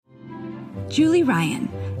Julie Ryan,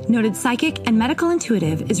 noted psychic and medical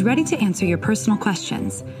intuitive, is ready to answer your personal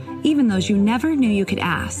questions, even those you never knew you could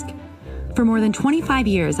ask. For more than 25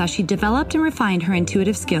 years, as she developed and refined her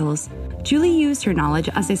intuitive skills, Julie used her knowledge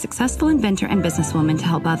as a successful inventor and businesswoman to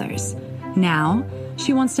help others. Now,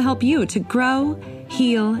 she wants to help you to grow,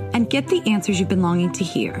 heal, and get the answers you've been longing to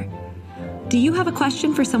hear. Do you have a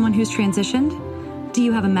question for someone who's transitioned? Do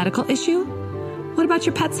you have a medical issue? What about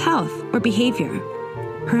your pet's health or behavior?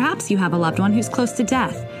 Perhaps you have a loved one who's close to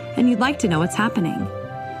death and you'd like to know what's happening.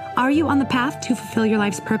 Are you on the path to fulfill your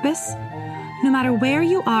life's purpose? No matter where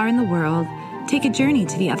you are in the world, take a journey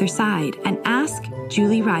to the other side and ask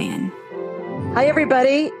Julie Ryan. Hi,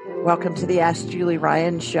 everybody. Welcome to the Ask Julie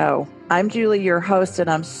Ryan show. I'm Julie, your host, and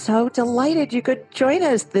I'm so delighted you could join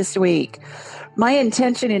us this week. My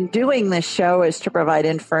intention in doing this show is to provide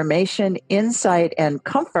information, insight, and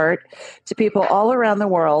comfort to people all around the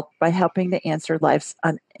world by helping to answer life's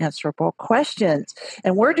unanswerable questions.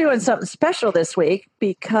 And we're doing something special this week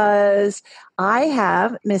because I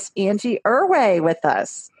have Miss Angie Erway with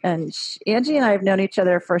us. And Angie and I have known each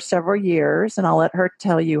other for several years, and I'll let her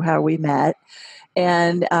tell you how we met.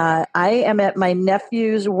 And I am at my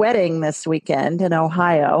nephew's wedding this weekend in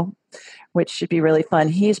Ohio, which should be really fun.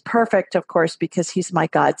 He's perfect, of course, because he's my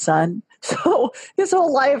godson. So his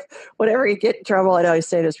whole life, whenever he get in trouble, I'd always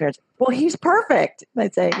say to his parents, well, he's perfect. And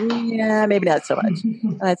I'd say, yeah, maybe not so much.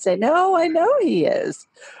 And I'd say, no, I know he is.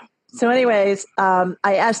 So anyways, I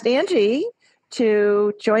asked Angie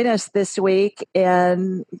to join us this week,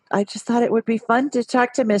 and I just thought it would be fun to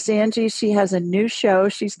talk to Miss Angie. She has a new show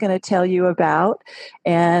she's going to tell you about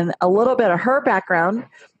and a little bit of her background.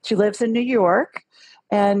 She lives in New York.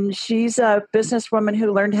 And she's a businesswoman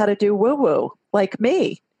who learned how to do woo-woo, like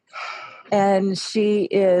me. And she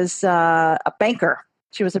is a banker.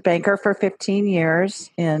 She was a banker for 15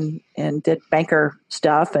 years and did banker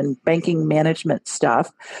stuff and banking management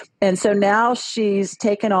stuff. And so now she's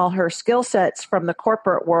taken all her skill sets from the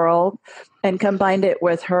corporate world and combined it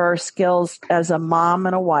with her skills as a mom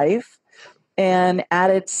and a wife and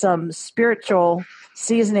added some spiritual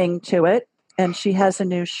seasoning to it. And she has a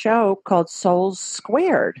new show called Souls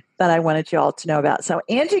Squared that I wanted you all to know about. So,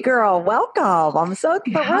 Angie, girl, welcome. I'm so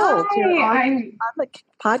thrilled you're on the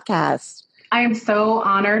podcast. I am so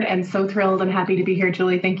honored and so thrilled and happy to be here,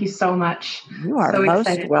 Julie. Thank you so much. You are so most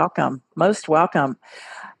excited. Welcome. Most welcome.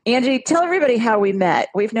 Angie, tell everybody how we met.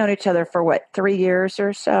 We've known each other for, 3 years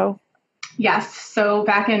or so? Yes. So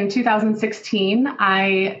back in 2016,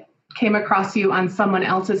 I came across you on someone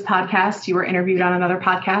else's podcast. You were interviewed on another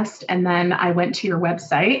podcast. And then I went to your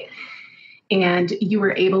website and you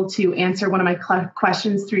were able to answer one of my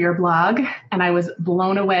questions through your blog. And I was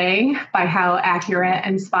blown away by how accurate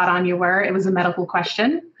and spot on you were. It was a medical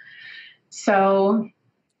question. So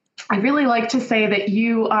I really like to say that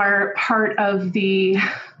you are part of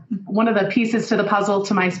one of the pieces to the puzzle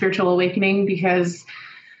to my spiritual awakening, because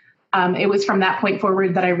it was from that point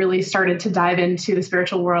forward that I really started to dive into the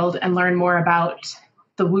spiritual world and learn more about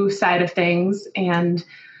the woo side of things, and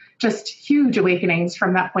just huge awakenings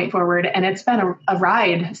from that point forward. And it's been a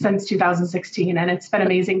ride since 2016. And it's been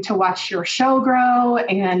amazing to watch your show grow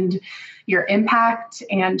and your impact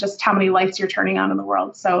and just how many lights you're turning on in the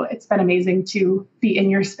world. So it's been amazing to be in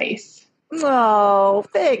your space. Oh,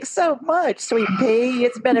 thanks so much, sweet pea.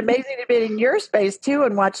 It's been amazing to be in your space too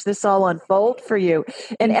and watch this all unfold for you.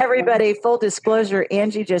 And everybody, full disclosure,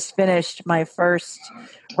 Angie just finished my first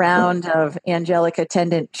round of angelic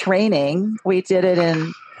attendant training. We did it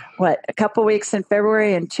in a couple weeks in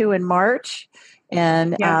February and 2 in March.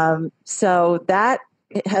 And so that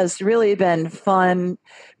has really been fun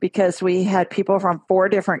because we had people from 4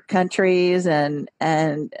 different countries and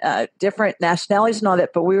different nationalities and all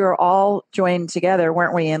that, but we were all joined together,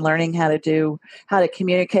 weren't we, in learning how to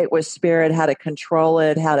communicate with spirit, how to control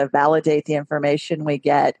it, how to validate the information we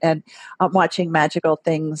get. And I'm watching magical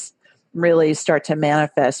things really start to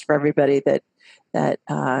manifest for everybody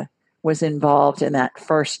that was involved in that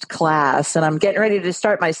first class. And I'm getting ready to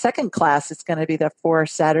start my second class. It's going to be the 4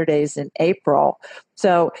 Saturdays in April.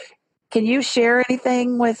 So can you share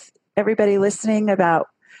anything with everybody listening about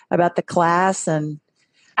the class? And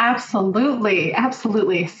Absolutely.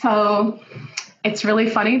 So it's really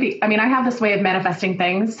funny. I have this way of manifesting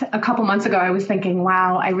things. A couple months ago, I was thinking,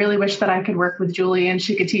 wow, I really wish that I could work with Julie and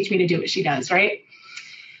she could teach me to do what she does, right?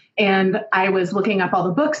 And I was looking up all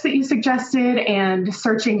the books that you suggested and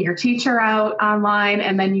searching your teacher out online.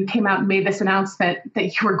 And then you came out and made this announcement that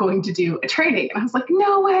you were going to do a training. And I was like,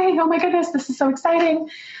 no way. Oh my goodness, this is so exciting.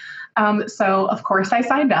 So of course I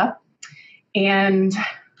signed up, and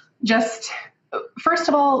just, first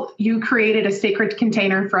of all, you created a sacred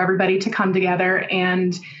container for everybody to come together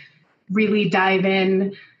and really dive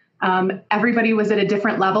in. Everybody was at a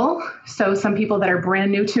different level. So some people that are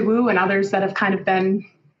brand new to woo and others that have kind of been,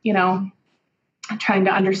 trying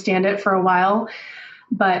to understand it for a while.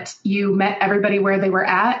 But you met everybody where they were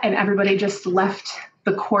at, and everybody just left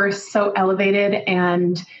the course so elevated.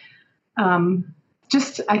 And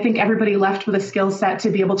I think everybody left with a skill set to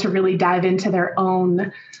be able to really dive into their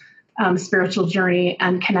own spiritual journey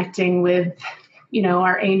and connecting with,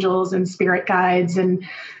 our angels and spirit guides and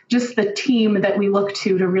just the team that we look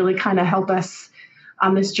to really kind of help us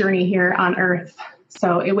on this journey here on Earth.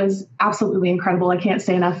 So it was absolutely incredible. I can't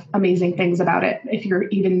say enough amazing things about it. If you're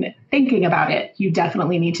even thinking about it, you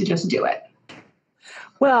definitely need to just do it.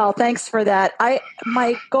 Well, thanks for that.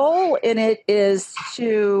 My goal in it is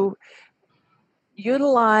to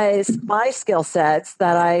utilize my skill sets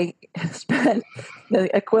that I spent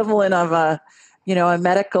the equivalent of a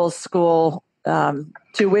medical school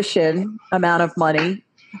tuition amount of money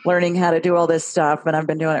learning how to do all this stuff, and I've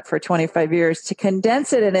been doing it for 25 years, to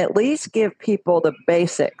condense it and at least give people the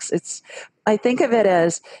basics. I think of it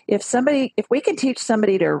as if we can teach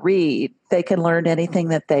somebody to read, they can learn anything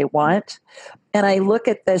that they want. And I look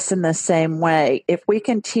at this in the same way. If we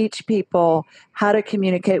can teach people how to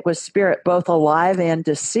communicate with spirit, both alive and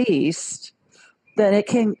deceased, then it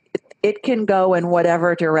can go in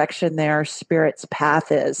whatever direction their spirit's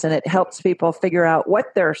path is. And it helps people figure out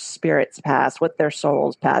what their spirit's path, what their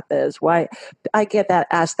soul's path is. Why I get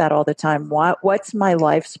asked that all the time. What's my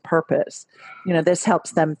life's purpose? This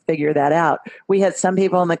helps them figure that out. We had some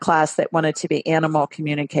people in the class that wanted to be animal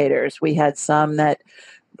communicators. We had some that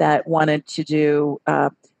wanted to do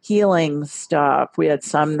healing stuff. We had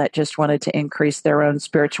some that just wanted to increase their own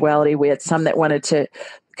spirituality. We had some that wanted to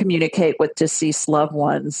communicate with deceased loved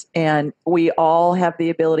ones. And we all have the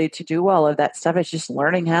ability to do all of that stuff. It's just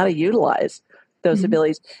learning how to utilize those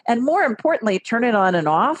abilities. And more importantly, turn it on and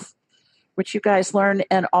off, which you guys learn,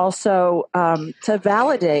 and also to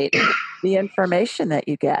validate the information that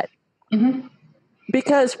you get. Mm-hmm.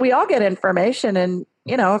 Because we all get information, and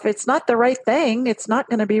if it's not the right thing, it's not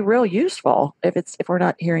going to be real useful if we're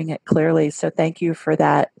not hearing it clearly. So thank you for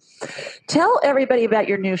that. Tell everybody about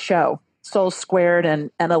your new show, Souls Squared,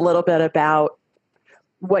 and a little bit about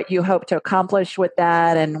what you hope to accomplish with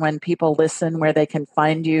that, and when people listen, where they can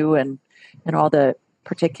find you, and all the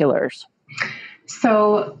particulars.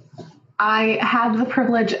 So I had the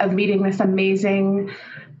privilege of meeting this amazing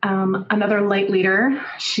another light leader.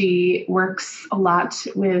 She works a lot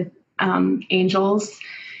with angels,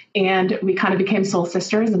 and we kind of became soul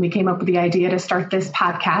sisters, and we came up with the idea to start this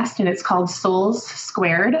podcast, and it's called Souls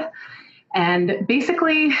Squared. And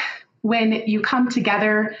basically, when you come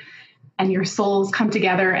together and your souls come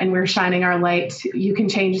together and we're shining our light, you can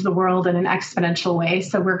change the world in an exponential way.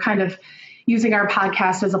 So we're kind of using our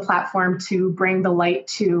podcast as a platform to bring the light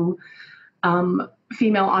to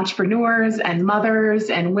female entrepreneurs and mothers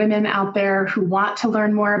and women out there who want to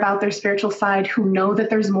learn more about their spiritual side, who know that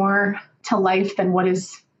there's more to life than what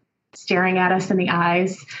is staring at us in the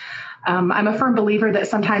eyes. I'm a firm believer that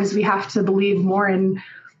sometimes we have to believe more in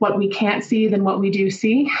what we can't see than what we do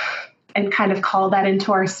see, and kind of call that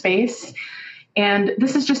into our space. And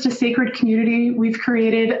this is just a sacred community we've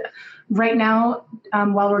created right now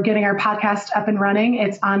while we're getting our podcast up and running.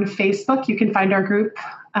 It's on Facebook. You can find our group,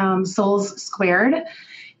 Souls Squared,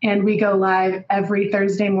 and we go live every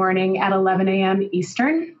Thursday morning at 11 a.m.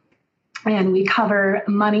 Eastern. And we cover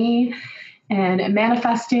money and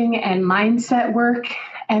manifesting and mindset work,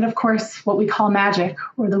 and of course, what we call magic,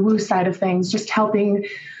 or the woo side of things, just helping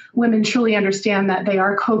women truly understand that they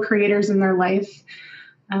are co-creators in their life.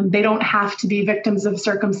 They don't have to be victims of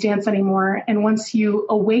circumstance anymore. And once you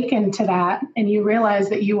awaken to that and you realize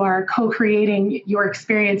that you are co-creating your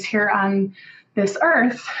experience here on this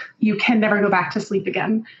earth, you can never go back to sleep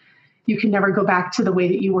again. You can never go back to the way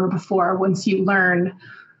that you were before once you learn,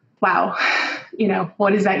 wow,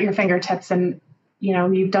 what is at your fingertips? And,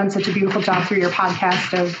 you've done such a beautiful job through your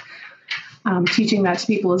podcast of teaching that to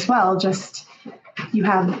people as well. Just, you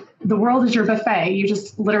have the world is your buffet. You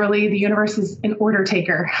just literally, the universe is an order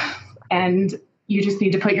taker, and you just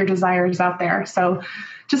need to put your desires out there. So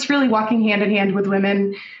just really walking hand in hand with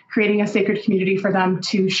women, creating a sacred community for them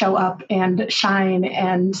to show up and shine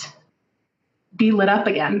and be lit up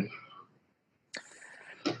again.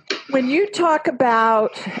 When you talk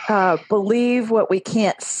about believe what we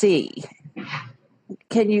can't see,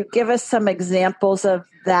 can you give us some examples of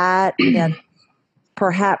that, and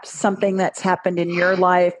perhaps something that's happened in your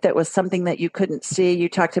life that was something that you couldn't see? You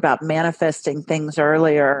talked about manifesting things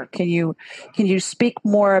earlier. Can you speak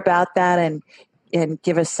more about that and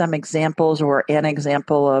give us some examples, or an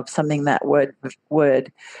example of something that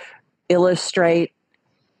would illustrate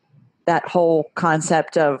that whole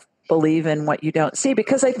concept of believe in what you don't see,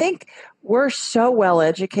 because I think we're so well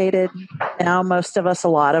educated now, most of us, a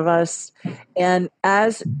lot of us. And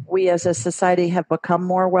as we as a society have become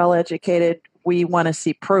more well educated, we want to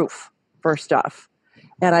see proof first off.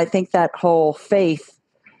 And I think that whole faith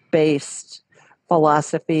based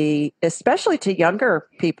philosophy, especially to younger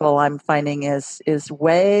people, I'm finding is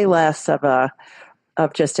way less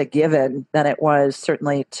of just a given than it was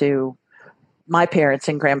certainly to my parents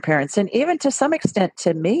and grandparents, and even to some extent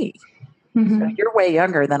to me. Mm-hmm. So you're way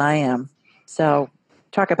younger than I am. So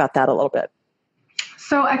talk about that a little bit.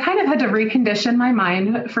 So I kind of had to recondition my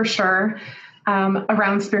mind for sure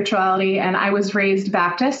around spirituality. And I was raised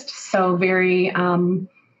Baptist, so I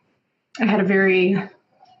had a very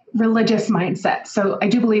religious mindset. So I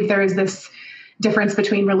do believe there is this difference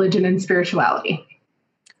between religion and spirituality.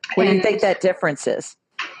 What do you think that difference is?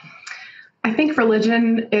 I think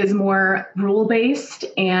religion is more rule-based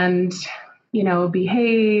and,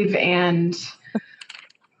 behave and,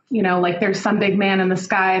 like there's some big man in the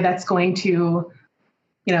sky that's going to,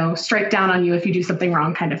 strike down on you if you do something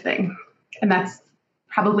wrong kind of thing. And that's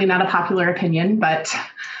probably not a popular opinion, but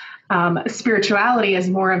spirituality is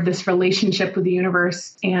more of this relationship with the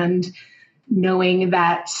universe and knowing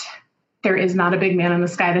that there is not a big man in the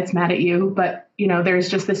sky that's mad at you, but there's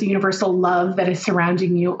just this universal love that is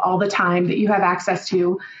surrounding you all the time that you have access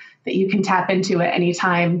to, that you can tap into at any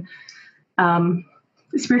time.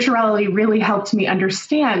 Spirituality really helped me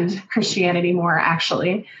understand Christianity more,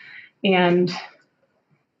 actually. And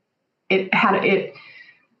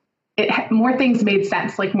more things made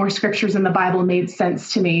sense, like more scriptures in the Bible made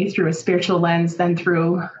sense to me through a spiritual lens than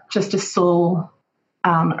through just a soul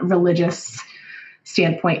religious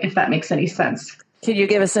standpoint, if that makes any sense. Can you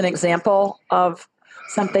give us an example of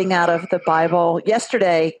something out of the Bible?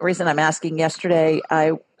 Yesterday,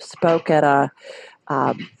 I spoke at a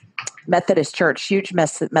Methodist church, huge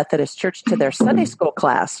Methodist church, to their Sunday school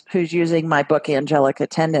class, who's using my book, Angelic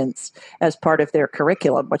Attendants, as part of their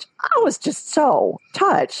curriculum, which I was just so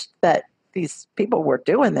touched that these people were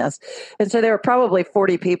doing this. And so there were probably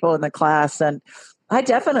 40 people in the class, and I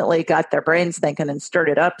definitely got their brains thinking and stirred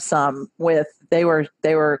it up some with, they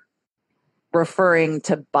were referring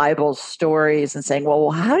to Bible stories and saying,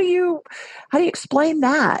 well, how do you explain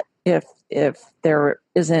that if there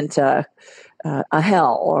isn't a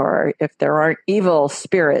hell, or if there aren't evil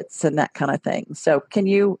spirits and that kind of thing? So can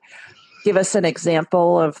you give us an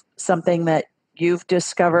example of something that you've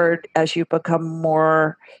discovered as you become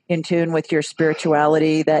more in tune with your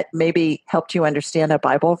spirituality that maybe helped you understand a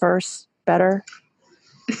Bible verse better?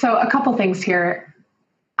 So a couple things here.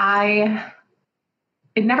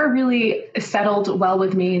 It never really settled well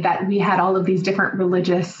with me that we had all of these different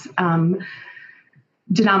religious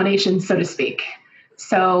denominations, so to speak.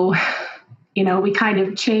 So, we kind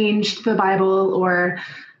of changed the Bible or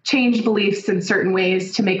changed beliefs in certain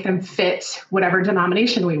ways to make them fit whatever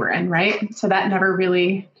denomination we were in, right? So that never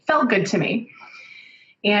really felt good to me.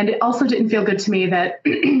 And it also didn't feel good to me that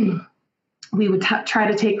we would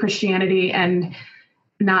try to take Christianity and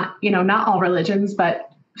not all religions, but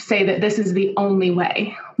say that this is the only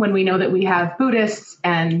way, when we know that we have Buddhists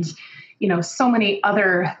and, so many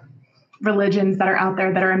other religions that are out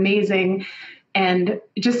there that are amazing. And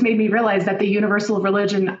it just made me realize that the universal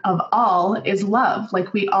religion of all is love.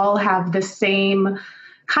 Like, we all have the same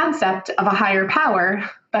concept of a higher power,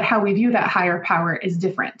 but how we view that higher power is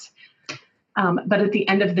different. But at the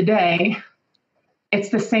end of the day, it's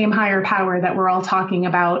the same higher power that we're all talking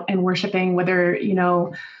about and worshiping, whether,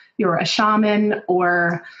 you're a shaman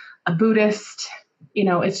or a Buddhist.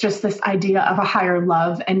 It's just this idea of a higher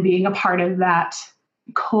love and being a part of that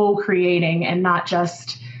co-creating, and not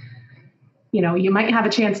just, you might have a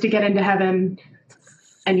chance to get into heaven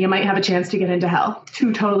and you might have a chance to get into hell.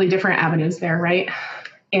 Two totally different avenues there, right?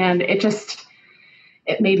 And it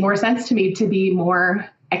made more sense to me to be more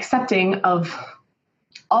accepting of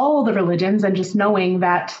all the religions and just knowing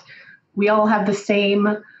that we all have the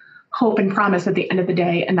same hope and promise at the end of the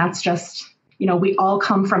day. And that's just, we all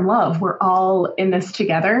come from love. We're all in this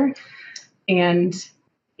together, and,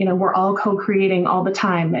 we're all co-creating all the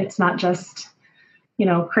time. It's not just,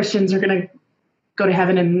 Christians are going to go to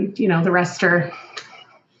heaven and, the rest are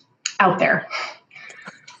out there.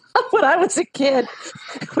 When I was a kid,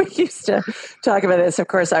 we used to talk about this. Of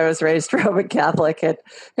course, I was raised Roman Catholic, and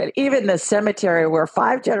even the cemetery where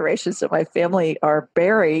 5 generations of my family are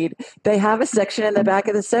buried, they have a section in the back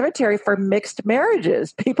of the cemetery for mixed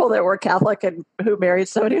marriages, people that were Catholic and who married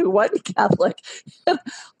somebody who wasn't Catholic. And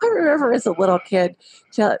I remember as a little kid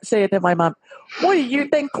saying to my mom, what do you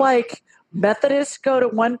think, like, Methodists go to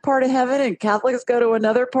one part of heaven and Catholics go to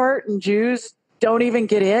another part, and Jews don't even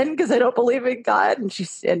get in because I don't believe in God.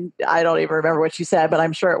 And I don't even remember what she said, but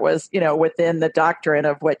I'm sure it was, within the doctrine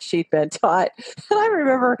of what she'd been taught. And I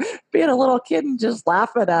remember being a little kid and just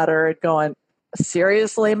laughing at her and going,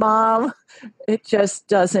 seriously, Mom? It just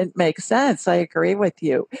doesn't make sense. I agree with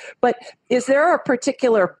you. But is there a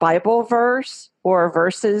particular Bible verse or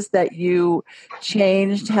verses that you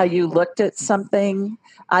changed how you looked at something?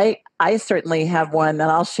 I certainly have one that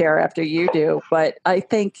I'll share after you do, but I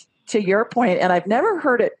think to your point, and I've never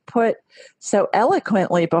heard it put so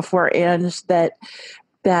eloquently before, Ange, that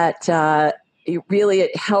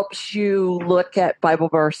it helps you look at Bible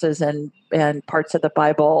verses and parts of the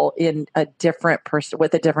Bible in a different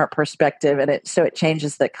with a different perspective, and it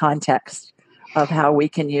changes the context of how we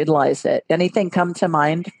can utilize it. Anything come to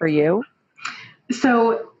mind for you?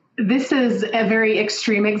 So this is a very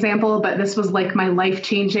extreme example, but this was like my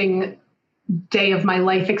life-changing day of my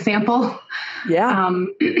life example. Yeah.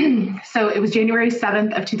 So it was January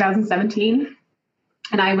 7th of 2017,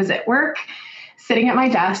 and I was at work sitting at my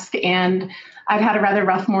desk, and I'd had a rather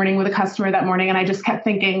rough morning with a customer that morning. And I just kept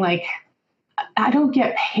thinking, like, I don't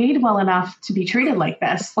get paid well enough to be treated like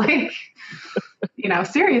this. Like,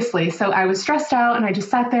 seriously. So I was stressed out, and I just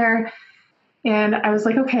sat there and I was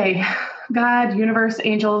like, okay, God, universe,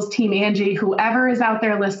 angels, team Angie, whoever is out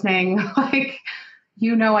there listening, like,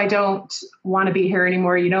 I don't want to be here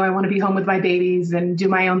anymore. I want to be home with my babies and do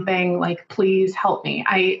my own thing. Like, please help me.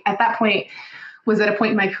 I, at that point, was at a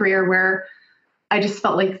point in my career where I just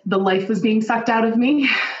felt like the life was being sucked out of me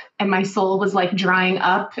and my soul was like drying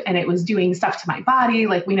up, and it was doing stuff to my body.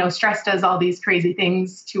 Like, we know stress does all these crazy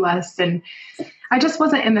things to us. And I just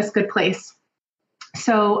wasn't in this good place.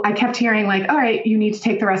 So I kept hearing like, all right, you need to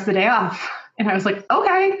take the rest of the day off. And I was like,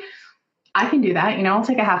 okay, I can do that. I'll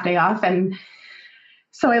take a half day off. And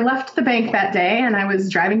so I left the bank that day, and I was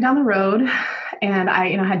driving down the road, and I,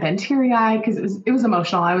 had been teary-eyed because it was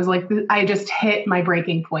emotional. I was like, I just hit my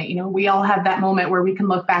breaking point. We all have that moment where we can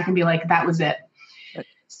look back and be like, that was it.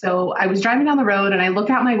 So I was driving down the road, and I look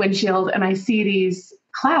out my windshield, and I see these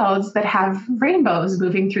clouds that have rainbows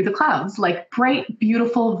moving through the clouds, like bright,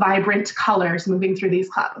 beautiful, vibrant colors moving through these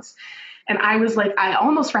clouds. And I was like, I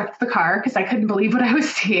almost wrecked the car because I couldn't believe what I was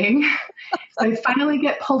seeing. So I finally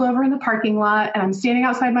get pulled over in the parking lot, and I'm standing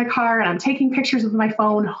outside my car, and I'm taking pictures with my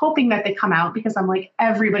phone, hoping that they come out because I'm like,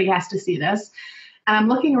 everybody has to see this. And I'm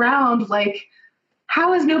looking around like,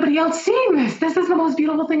 how is nobody else seeing this? This is the most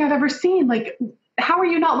beautiful thing I've ever seen. Like, how are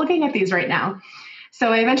you not looking at these right now?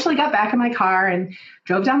 So I eventually got back in my car and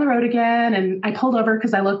drove down the road again. And I pulled over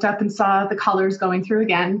because I looked up and saw the colors going through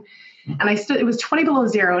again. And it was 20 below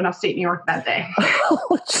zero in upstate New York that day.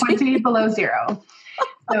 20 below zero.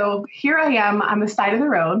 So here I am on the side of the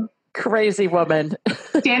road. Crazy woman.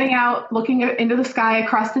 Standing out, looking into the sky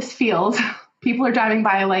across this field. People are driving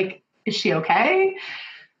by like, is she okay?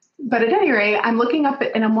 But at any rate, I'm looking up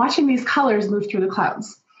and I'm watching these colors move through the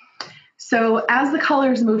clouds. So as the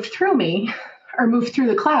colors moved through me, or moved through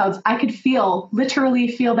the clouds, I could literally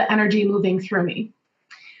feel the energy moving through me.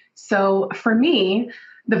 So for me,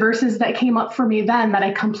 the verses that came up for me then that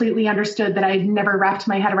I completely understood that I'd never wrapped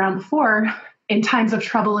my head around before in times of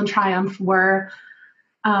trouble and triumph were,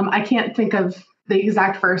 I can't think of the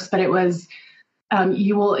exact verse, but it was,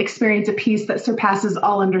 you will experience a peace that surpasses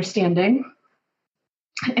all understanding.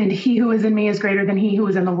 And he who is in me is greater than he who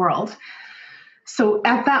is in the world. So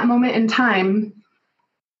at that moment in time,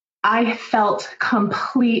 I felt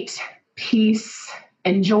complete peace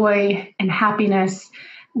and joy and happiness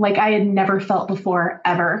like I had never felt before,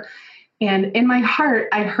 ever. And in my heart,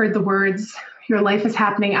 I heard the words, your life is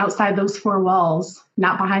happening outside those four walls,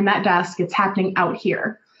 not behind that desk. It's happening out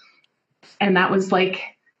here. And that was like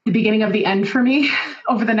the beginning of the end for me.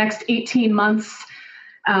 Over the next 18 months,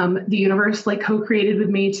 the universe like co-created with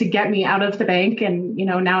me to get me out of the bank. And,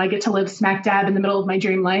 now I get to live smack dab in the middle of my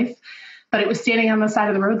dream life. But it was standing on the side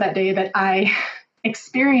of the road that day that I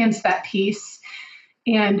experienced that peace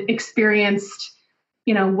and experienced,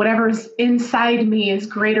 whatever's inside me is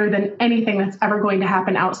greater than anything that's ever going to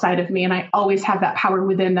happen outside of me. And I always have that power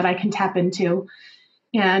within that I can tap into.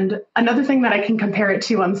 And another thing that I can compare it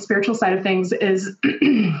to on the spiritual side of things is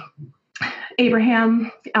Abraham,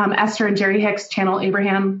 Esther and Jerry Hicks channel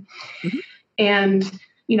Abraham. Mm-hmm. And,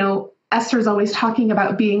 Esther's always talking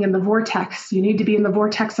about being in the vortex. You need to be in the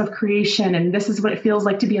vortex of creation. And this is what it feels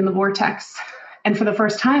like to be in the vortex. And for the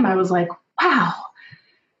first time, I was like, wow,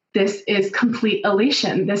 this is complete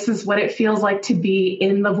elation. This is what it feels like to be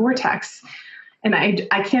in the vortex. And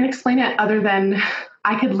I can't explain it other than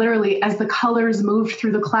I could literally, as the colors moved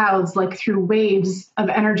through the clouds, like through waves of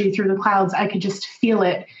energy through the clouds, I could just feel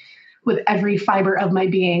it with every fiber of my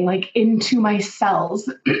being, like into my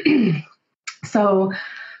cells. So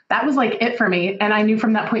that was like it for me. And I knew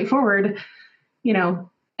from that point forward,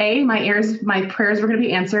 A, my prayers were going to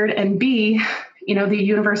be answered, and B, the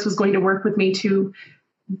universe was going to work with me to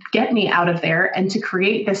get me out of there and to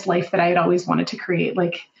create this life that I had always wanted to create.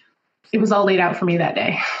 Like, it was all laid out for me that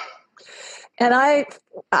day. And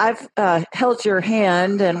I've held your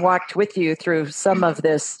hand and walked with you through some of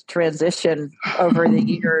this transition over the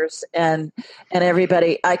years, and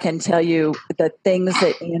everybody, I can tell you the things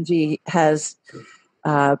that Angie has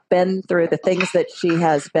been through, the things that she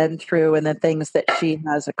has been through, and the things that she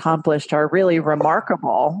has accomplished are really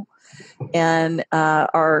remarkable, and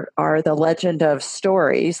are the legend of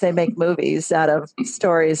stories. They make movies out of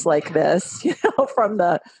stories like this, from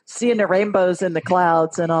the seeing the rainbows in the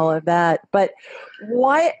clouds and all of that. But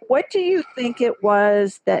what do you think it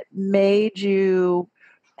was that made you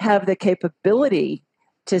have the capability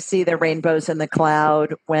to see the rainbows in the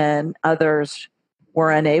cloud when others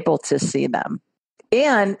were unable to see them?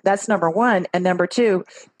 And that's number one. And number two,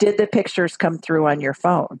 did the pictures come through on your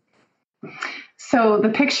phone? So the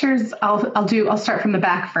pictures, I'll start from the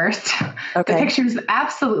back first. Okay. The pictures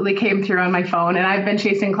absolutely came through on my phone, and I've been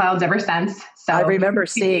chasing clouds ever since. So I remember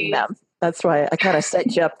seeing them. That's why I kind of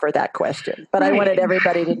set you up for that question. But right. I wanted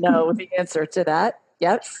everybody to know the answer to that.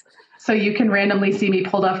 Yes. So you can randomly see me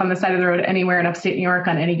pulled off on the side of the road anywhere in upstate New York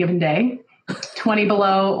on any given day, 20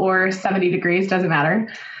 below or 70 degrees, doesn't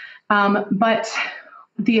matter. But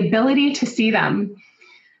the ability to see them,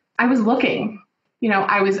 I was looking.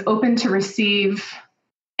 I was open to receive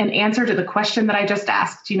an answer to the question that I just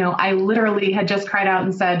asked. I literally had just cried out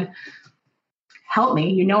and said, help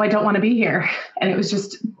me. I don't want to be here. And it was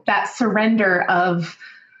just that surrender of,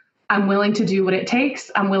 I'm willing to do what it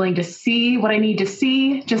takes. I'm willing to see what I need to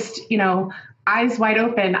see. Just, eyes wide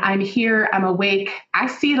open. I'm here. I'm awake. I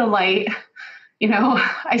see the light.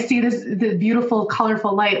 I see the beautiful,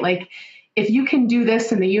 colorful light. Like, if you can do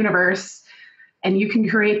this in the universe, and you can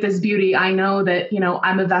create this beauty, I know that,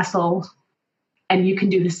 I'm a vessel, and you can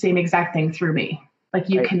do the same exact thing through me. Like,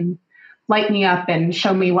 you can light me up and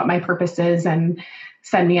show me what my purpose is and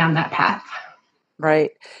send me on that path. Right.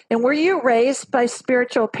 And were you raised by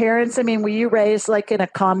spiritual parents? I mean, were you raised like in a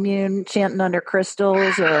commune chanting under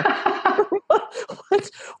crystals, or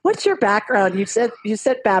what's your background? You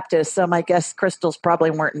said Baptist, so I guess crystals probably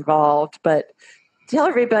weren't involved, but tell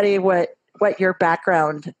everybody what your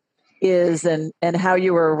background is and how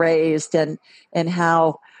you were raised and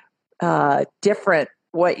how different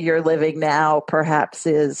what you're living now perhaps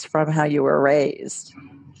is from how you were raised.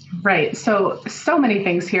 Right. So many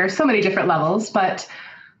things here, so many different levels, but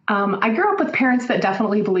I grew up with parents that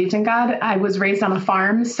definitely believed in God. I was raised on a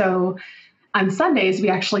farm. So on Sundays, we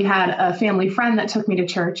actually had a family friend that took me to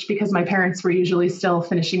church because my parents were usually still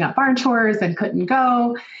finishing up barn chores and couldn't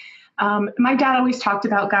go. My dad always talked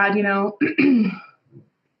about God,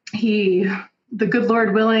 the good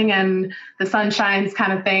Lord willing and the sun shines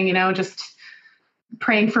kind of thing, just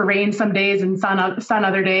praying for rain some days and sun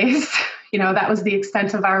other days. That was the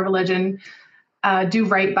extent of our religion. Do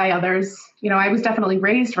right by others. I was definitely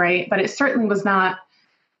raised right, but it certainly was not,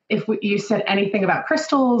 if you said anything about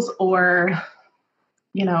crystals or,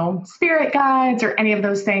 spirit guides or any of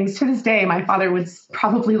those things. To this day, my father would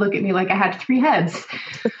probably look at me like I had 3 heads.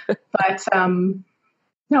 But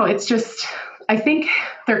no, it's just, I think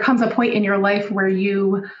there comes a point in your life where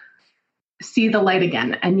you see the light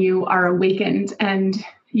again and you are awakened, and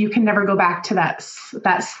you can never go back to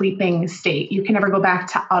that sleeping state. You can never go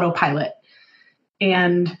back to autopilot.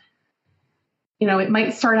 And, it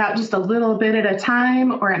might start out just a little bit at a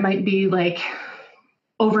time, or it might be like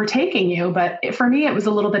overtaking you. But for me, it was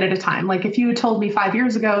a little bit at a time. Like, if you had told me 5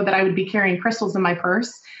 years ago that I would be carrying crystals in my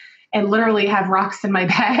purse and literally have rocks in my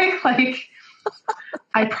bag, like,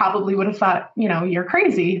 I probably would have thought, you're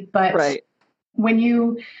crazy. But right.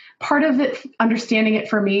 Part of it, understanding it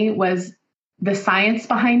for me was the science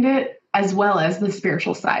behind it as well as the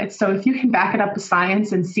spiritual side. So if you can back it up with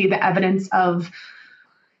science and see the evidence of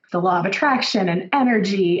the law of attraction and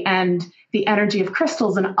energy and the energy of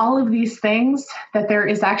crystals and all of these things that there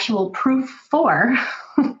is actual proof for,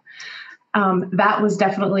 that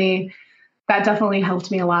definitely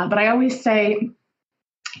helped me a lot. But I always say,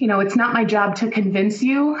 it's not my job to convince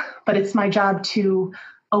you, but it's my job to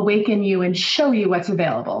awaken you and show you what's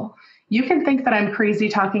available. You can think that I'm crazy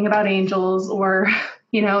talking about angels, or,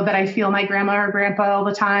 that I feel my grandma or grandpa all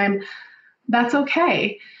the time. That's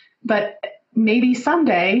okay. But maybe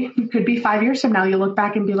someday, it could be 5 years from now, you'll look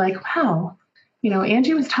back and be like, wow,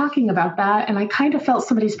 Angie was talking about that, and I kind of felt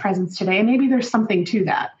somebody's presence today, and maybe there's something to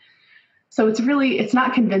that. So it's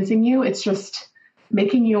not convincing you. It's just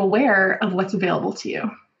making you aware of what's available to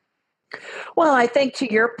you. Well, I think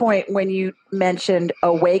to your point, when you mentioned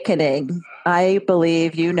awakening, I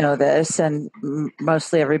believe you know this, and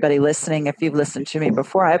mostly everybody listening, if you've listened to me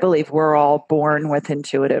before, I believe we're all born with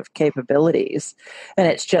intuitive capabilities. And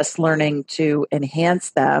it's just learning to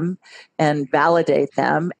enhance them and validate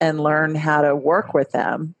them and learn how to work with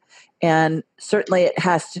them. And certainly it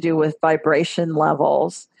has to do with vibration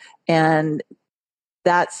levels. And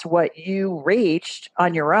that's what you reached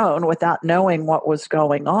on your own without knowing what was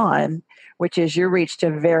going on, which is you reached a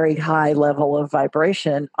very high level of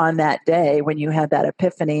vibration on that day when you had that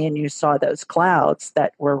epiphany and you saw those clouds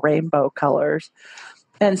that were rainbow colors.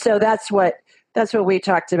 And so that's what we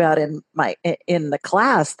talked about in the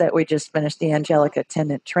class that we just finished, the angelic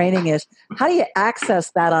attendant training, is how do you access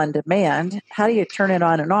that on demand? How do you turn it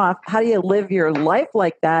on and off? How do you live your life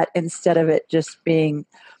like that instead of it just being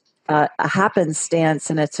a happenstance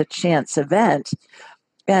and it's a chance event?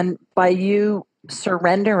 And by you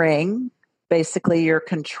surrendering basically your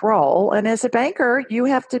control, and as a banker, you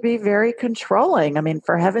have to be very controlling. I mean,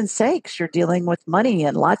 for heaven's sakes, you're dealing with money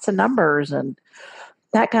and lots of numbers and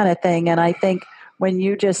that kind of thing. And I think when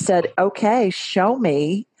you just said, okay, show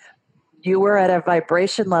me, you were at a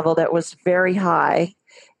vibration level that was very high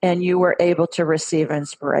and you were able to receive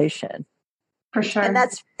inspiration. For sure. And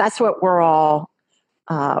that's what we're all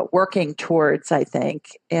working towards, I think,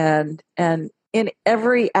 and in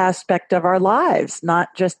every aspect of our lives,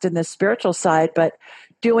 not just in the spiritual side, but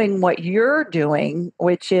doing what you're doing,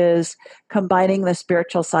 which is combining the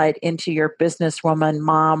spiritual side into your businesswoman,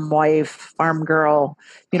 mom, wife, farm girl,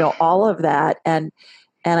 all of that. And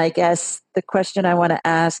I guess the question I want to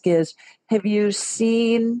ask is, have you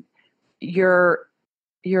seen your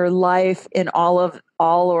life in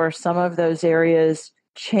all or some of those areas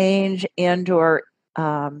change and or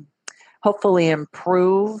hopefully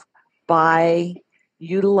improve by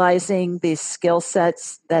utilizing these skill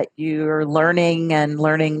sets that you're learning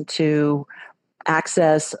to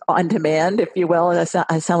access on demand, if you will? And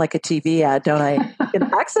I sound like a TV ad, don't I? You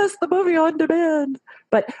can access the movie on demand.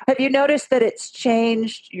 But have you noticed that it's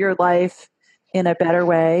changed your life in a better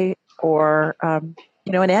way or,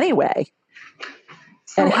 in any way?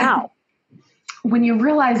 So and how? When you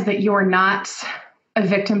realize that you're not a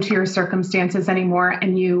victim to your circumstances anymore,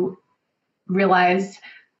 and you realize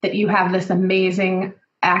that you have this amazing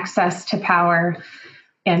access to power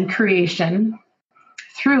and creation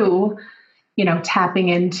through, tapping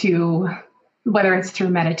into, whether it's through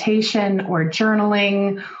meditation or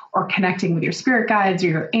journaling or connecting with your spirit guides or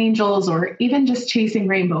your angels, or even just chasing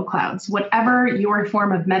rainbow clouds, whatever your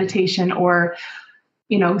form of meditation or,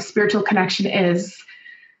 spiritual connection is,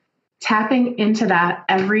 tapping into that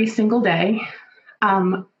every single day.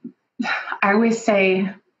 I always say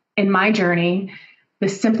in my journey, the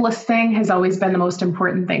simplest thing has always been the most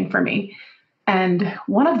important thing for me. And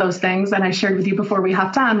one of those things, and I shared with you before we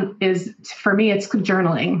hopped on, is for me, it's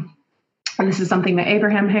journaling. And this is something that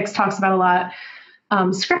Abraham Hicks talks about a lot,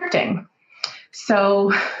 scripting.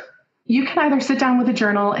 So you can either sit down with a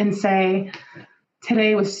journal and say,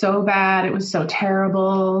 today was so bad. It was so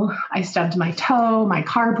terrible. I stubbed my toe. My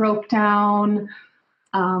car broke down.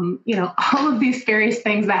 All of these various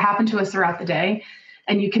things that happen to us throughout the day.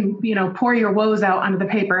 And you can, pour your woes out onto the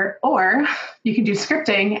paper, or you can do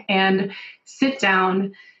scripting and sit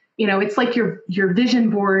down. It's like your vision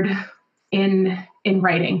board in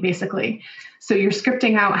writing, basically. So you're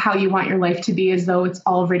scripting out how you want your life to be as though it's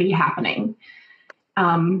already happening.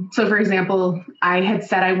 So for example, I had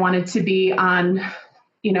said I wanted to be on,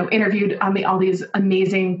 interviewed on all these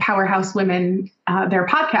amazing powerhouse women, their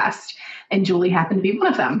podcast, and Julie happened to be one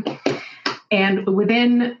of them. And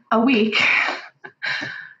within a week,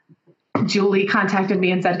 Julie contacted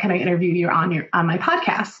me and said, "Can I interview you on my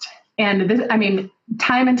podcast?" And this,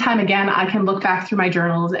 time and time again, I can look back through my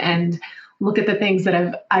journals and look at the things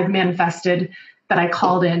that I've manifested that I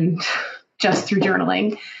called in just through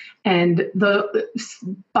journaling. And the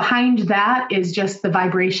behind that is just the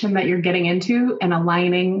vibration that you're getting into and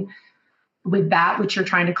aligning with that which you're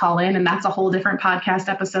trying to call in. And that's a whole different podcast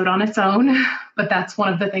episode on its own. But that's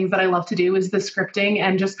one of the things that I love to do, is the scripting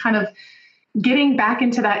and just kind of getting back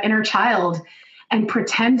into that inner child and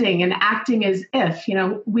pretending and acting as if,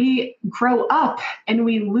 we grow up and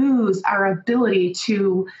we lose our ability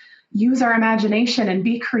to use our imagination and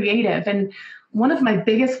be creative. And one of my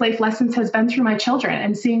biggest life lessons has been through my children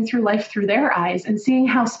and seeing through life through their eyes and seeing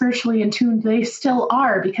how spiritually in tune they still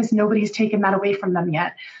are, because nobody's taken that away from them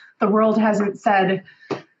yet. The world hasn't said,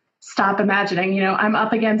 stop imagining. I'm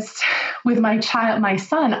up against with my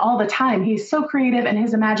son all the time. He's so creative and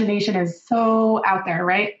his imagination is so out there,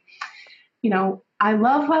 right? I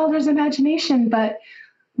love Wilder's imagination, but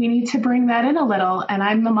we need to bring that in a little. And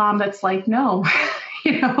I'm the mom that's like, no,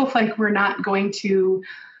 like we're not going to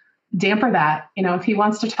damper that. If he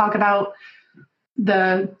wants to talk about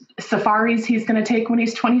the safaris he's going to take when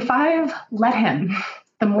he's 25, let him.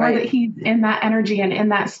 The more that he's in that energy and in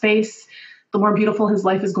that space, the more beautiful his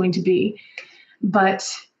life is going to be.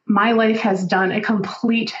 But my life has done a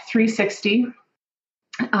complete 360.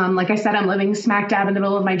 Like I said, I'm living smack dab in the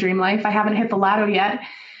middle of my dream life. I haven't hit the lotto yet,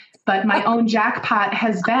 but my own jackpot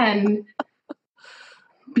has been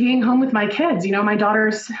being home with my kids. My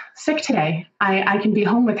daughter's sick today. I can be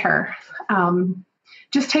home with her.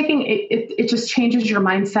 Just taking it just changes your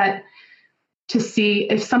mindset to see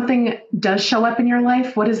if something does show up in your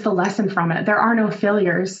life, what is the lesson from it? There are no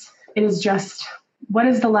failures. It is just, what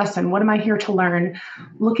is the lesson? What am I here to learn?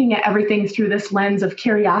 Looking at everything through this lens of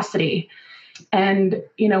curiosity. And,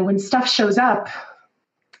 when stuff shows up,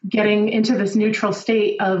 getting into this neutral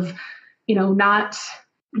state of, not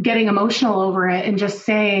getting emotional over it and just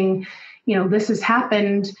saying, this has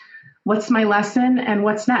happened. What's my lesson and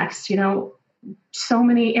what's next? So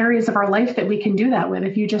many areas of our life that we can do that with.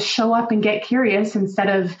 If you just show up and get curious instead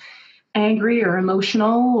of angry or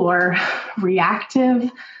emotional or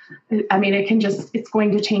reactive, it's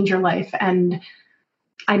going to change your life. And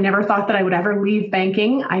I never thought that I would ever leave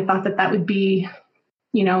banking. I thought that would be,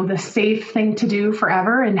 the safe thing to do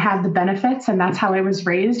forever and have the benefits. And that's how I was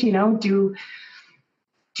raised,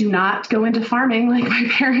 do not go into farming like my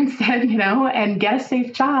parents said, and get a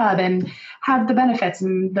safe job and have the benefits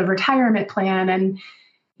and the retirement plan. And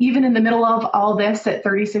even in the middle of all this at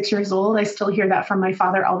 36 years old, I still hear that from my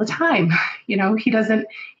father all the time.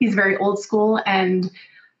 He's very old school. And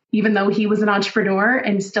even though he was an entrepreneur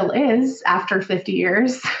and still is after 50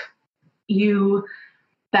 years,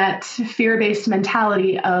 that fear-based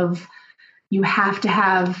mentality of you have to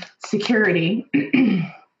have security,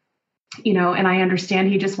 and I understand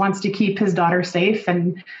he just wants to keep his daughter safe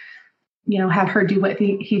and, have her do what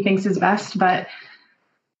he thinks is best. But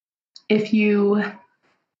if you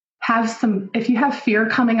have fear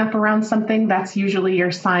coming up around something, that's usually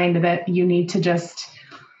your sign that you need to just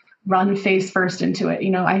run face first into it.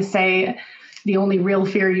 I say the only real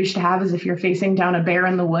fear you should have is if you're facing down a bear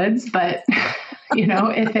in the woods. But,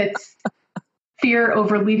 if it's fear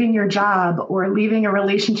over leaving your job or leaving a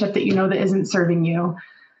relationship that that isn't serving you,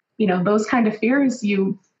 those kind of fears,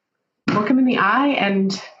 you look them in the eye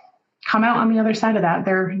and come out on the other side of that.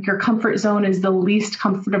 Your comfort zone is the least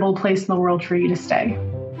comfortable place in the world for you to stay.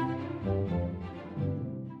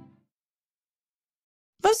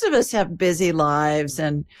 Most of us have busy lives,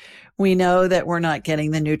 and we know that we're not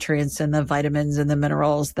getting the nutrients and the vitamins and the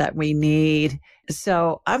minerals that we need.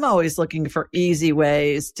 So I'm always looking for easy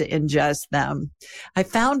ways to ingest them. I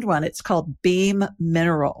found one. It's called Beam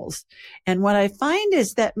Minerals. And what I find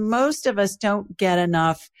is that most of us don't get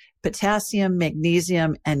enough potassium,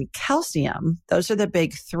 magnesium, and calcium. Those are the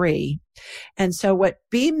big three. And so what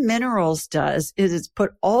Beam Minerals does is it's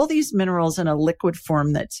put all these minerals in a liquid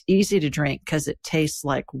form that's easy to drink because it tastes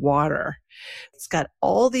like water. It's got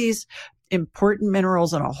all these important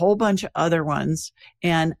minerals and a whole bunch of other ones.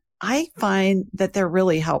 And I find that they're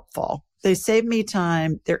really helpful. They save me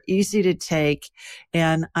time. They're easy to take.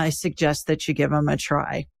 And I suggest that you give them a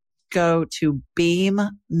try. Go to Beam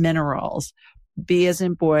Minerals, B as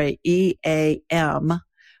in boy, EAM,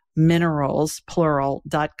 minerals,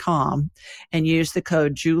 plural.com, and use the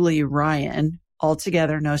code Julie Ryan,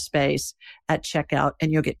 altogether, no space, at checkout,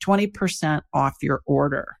 and you'll get 20% off your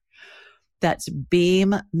order. That's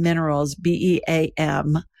Beam Minerals,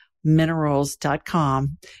 BEAM,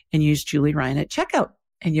 minerals.com, and use Julie Ryan at checkout,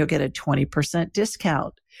 and you'll get a 20%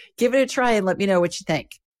 discount. Give it a try and let me know what you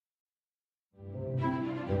think.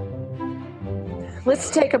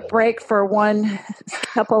 Let's take a break for one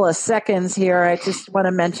couple of seconds here. I just want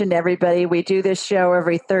to mention to everybody, we do this show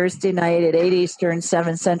every Thursday night at 8 Eastern,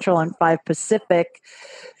 7 Central, and 5 Pacific.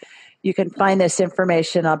 You can find this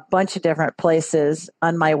information a bunch of different places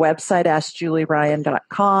on my website,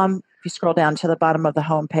 AskJulieRyan.com. If you scroll down to the bottom of the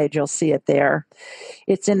homepage, you'll see it there.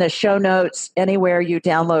 It's in the show notes. Anywhere you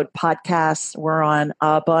download podcasts, we're on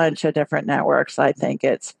a bunch of different networks. I think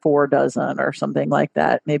it's 4 dozen or something like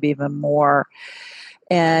that, maybe even more.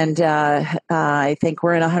 And I think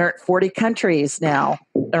we're in 140 countries now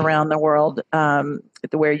around the world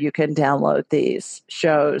where you can download these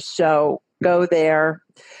shows. So go there.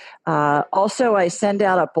 Also, I send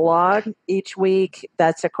out a blog each week.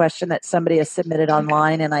 That's a question that somebody has submitted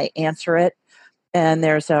online, and I answer it. And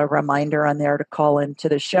there's a reminder on there to call into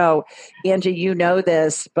the show. Angie, you know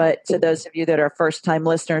this, but to those of you that are first-time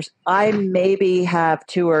listeners, I maybe have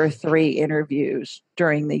 2 or 3 interviews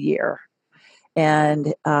during the year.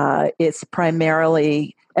 And it's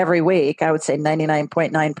primarily every week. I would say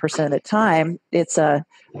 99.9% of the time, it's a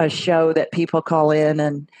show that people call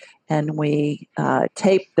in and we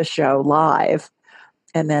tape the show live,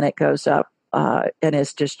 and then it goes up and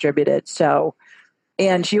is distributed. So,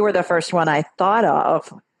 and you were the first one I thought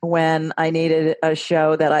of when I needed a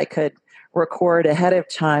show that I could record ahead of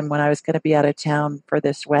time when I was going to be out of town for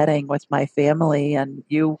this wedding with my family. And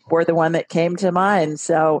you were the one that came to mind.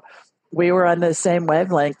 So we were on the same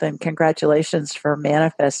wavelength, and congratulations for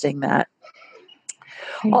manifesting that.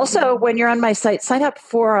 Also, when you're on my site, sign up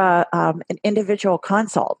for an individual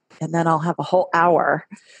consult, and then I'll have a whole hour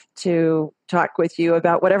to talk with you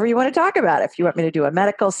about whatever you want to talk about. If you want me to do a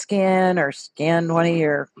medical scan or scan one of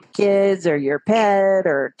your kids or your pet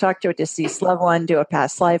or talk to a deceased loved one, do a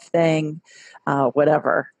past life thing,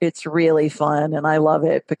 whatever. It's really fun, and I love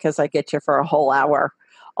it because I get you for a whole hour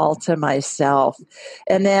all to myself.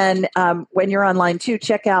 And then when you're online too,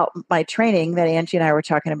 check out my training that Angie and I were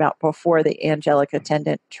talking about before, the Angelic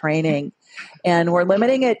Attendant training. And we're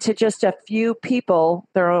limiting it to just a few people.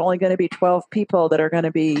 There are only going to be 12 people that are going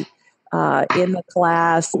to be in the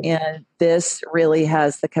class. And this really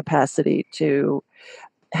has the capacity to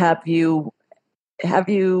have you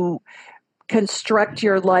construct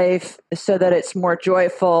your life so that it's more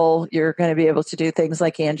joyful. You're going to be able to do things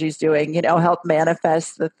like Angie's doing, help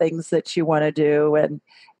manifest the things that you want to do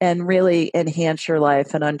and really enhance your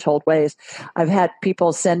life in untold ways. I've had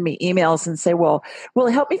people send me emails and say, well, will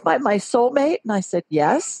it help me find my soulmate? And I said,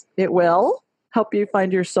 yes, it will help you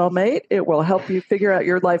find your soulmate. It will help you figure out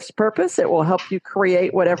your life's purpose. It will help you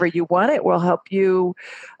create whatever you want. It will help you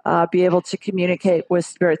be able to communicate with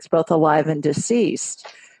spirits both alive and deceased.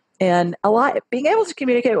 And being able to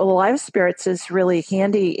communicate with alive spirits is really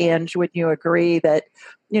handy. And would you agree that,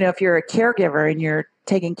 if you're a caregiver and you're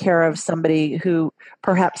taking care of somebody who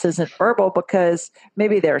perhaps isn't verbal because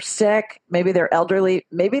maybe they're sick, maybe they're elderly,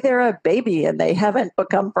 maybe they're a baby and they haven't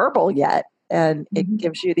become verbal yet. And it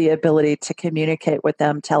gives you the ability to communicate with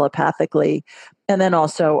them telepathically. And then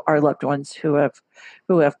also our loved ones who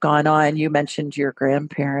have gone on. You mentioned your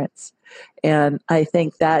grandparents. And I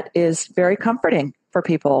think that is very comforting for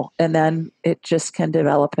people. And then it just can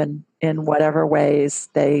develop in whatever ways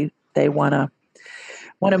they want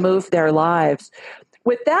to move their lives.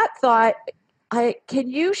 With that thought, can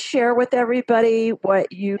you share with everybody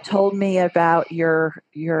what you told me about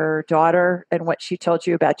your daughter and what she told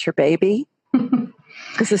you about your baby?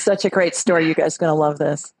 This is such a great story. You guys are going to love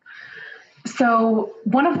this. So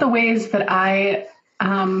one of the ways that I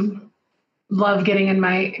love getting in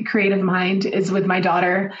my creative mind is with my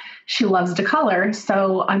daughter. She loves to color.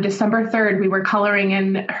 So on December 3rd, we were coloring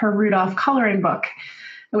in her Rudolph coloring book.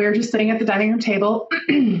 And we were just sitting at the dining room table.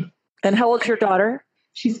 And how old's your daughter?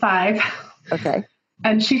 She's 5. Okay.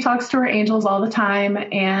 And she talks to her angels all the time.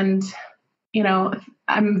 And,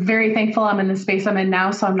 I'm very thankful I'm in the space I'm in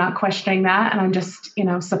now. So I'm not questioning that. And I'm just,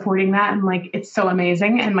 supporting that. And it's so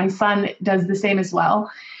amazing. And my son does the same as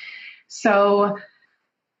well. So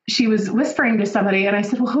she was whispering to somebody and I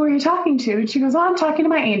said, well, who are you talking to? And she goes, I'm talking to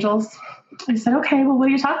my angels. I said, okay, well, what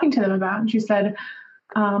are you talking to them about? And she said,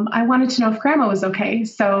 I wanted to know if grandma was okay.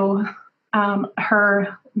 So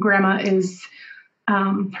her grandma is,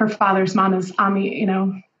 her father's mom is on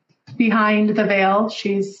the, behind the veil.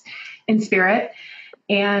 She's in spirit.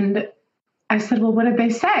 And I said, well, what did they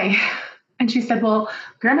say? And she said, well,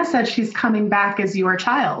 grandma said she's coming back as your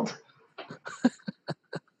child.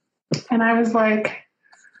 And I was like,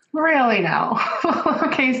 really now?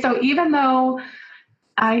 Okay. So even though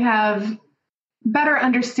I have better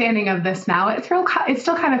understanding of this now, it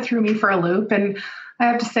still kind of threw me for a loop. And I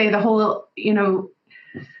have to say the whole,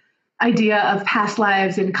 idea of past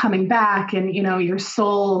lives and coming back and, your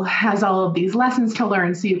soul has all of these lessons to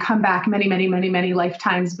learn. So you come back many, many, many, many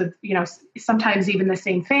lifetimes with, sometimes even the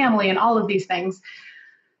same family and all of these things.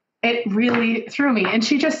 It really threw me. And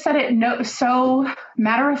she just said it so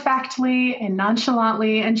matter-of-factly and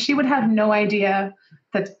nonchalantly. And she would have no idea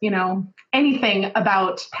that, anything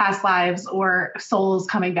about past lives or souls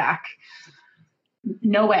coming back.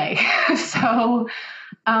 No way. So,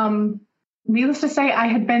 needless to say, I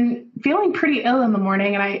had been feeling pretty ill in the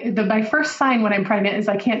morning. And my first sign when I'm pregnant is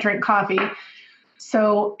I can't drink coffee.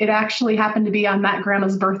 So it actually happened to be on that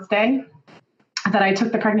grandma's birthday that I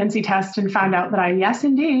took the pregnancy test and found out that I, yes,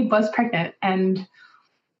 indeed, was pregnant. And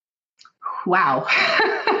wow.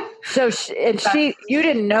 So you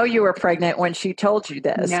didn't know you were pregnant when she told you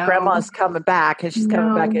this. No. Grandma's coming back and she's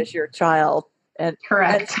coming back as your child. And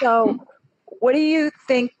correct. And so what do you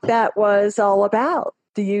think that was all about?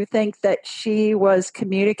 Do you think that she was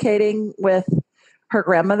communicating with her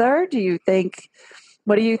grandmother? Do you think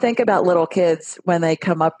What do you think about little kids when they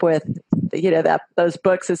come up with, those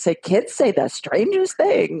books that say kids say the strangest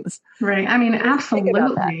things? Right. I mean,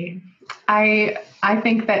 absolutely. I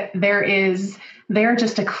think that they're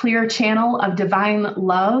just a clear channel of divine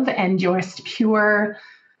love and just pure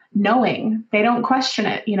knowing. They don't question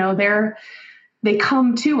it. They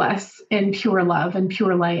come to us in pure love and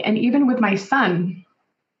pure light. And even with my son,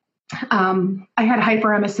 I had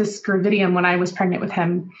hyperemesis gravidium when I was pregnant with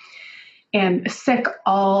him, and sick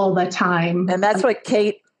all the time. And that's what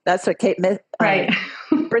Kate, right.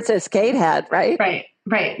 Princess Kate had, right?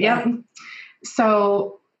 Right. Yep.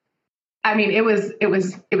 So, I mean, it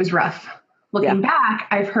was rough. Looking back,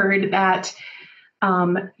 I've heard that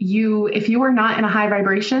if you were not in a high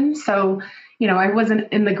vibration, so, I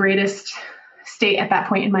wasn't in the greatest state at that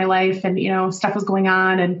point in my life, and, stuff was going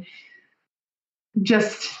on, and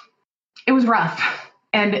it was rough.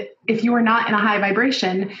 And if you are not in a high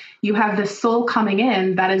vibration, you have this soul coming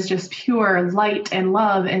in that is just pure light and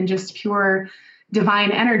love and just pure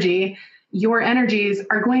divine energy. Your energies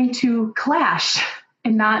are going to clash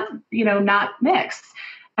and not mix.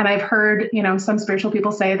 And I've heard, some spiritual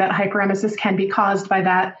people say that hyperemesis can be caused by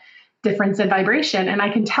that difference in vibration. And I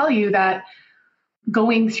can tell you that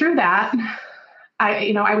going through that,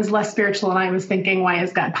 I was less spiritual, and I was thinking, why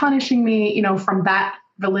is God punishing me? From that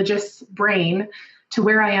religious brain to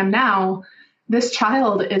where I am now, this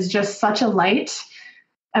child is just such a light.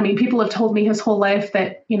 I mean, people have told me his whole life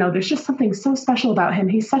that, there's just something so special about him.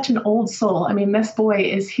 He's such an old soul. I mean, this boy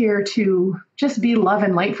is here to just be love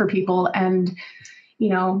and light for people, and,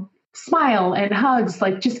 smile and hugs,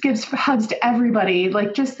 like just gives hugs to everybody,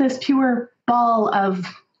 like just this pure ball of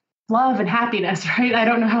love and happiness, right? I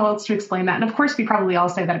don't know how else to explain that. And of course, we probably all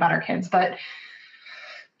say that about our kids, but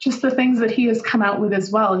just the things that he has come out with as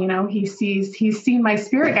well. He's seen my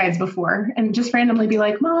spirit guides before, and just randomly be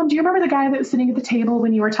like, Mom, do you remember the guy that was sitting at the table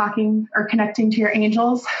when you were talking or connecting to your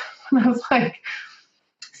angels? And I was like,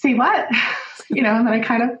 see what? And then I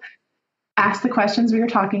kind of asked the questions we were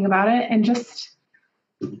talking about it, and just,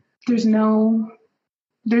 there's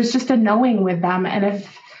just a knowing with them. And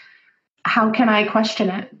how can I question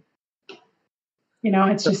it?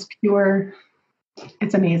 It's just pure,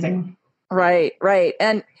 it's amazing. Right.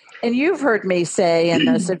 And you've heard me say, and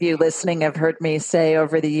those of you listening have heard me say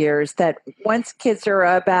over the years, that once kids are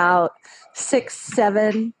about 6,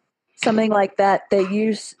 7, something like that,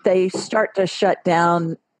 they start to shut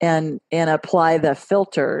down and apply the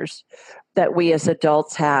filters that we as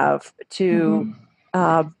adults have to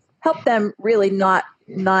help them really not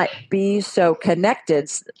be so connected.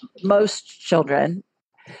 Most children.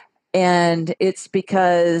 And it's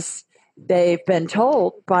because they've been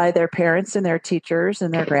told by their parents and their teachers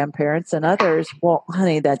and their grandparents and others, well,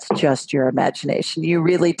 honey, that's just your imagination. You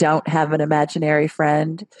really don't have an imaginary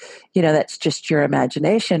friend. That's just your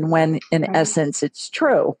imagination, when in essence it's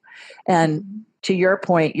true. And to your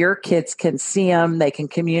point, your kids can see them, they can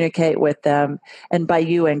communicate with them. And by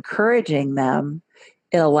you encouraging them,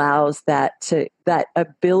 it allows that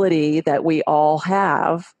ability that we all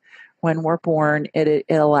have when we're born, it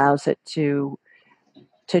allows it to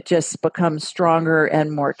just become stronger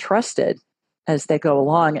and more trusted as they go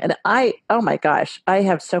along. And oh my gosh, I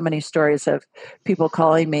have so many stories of people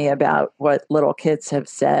calling me about what little kids have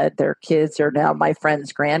said. Their kids are now my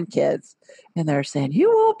friends' grandkids. And they're saying, you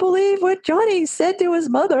won't believe what Johnny said to his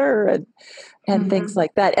mother, and things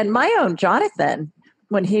like that. And my own Jonathan,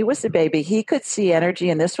 when he was a baby, he could see energy.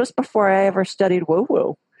 And this was before I ever studied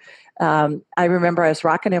woo-woo. I remember I was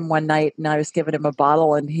rocking him one night, and I was giving him a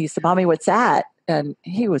bottle, and he said, Mommy, what's that? And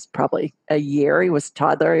he was probably a year. He was a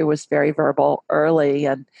toddler. He was very verbal early.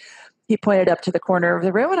 And he pointed up to the corner of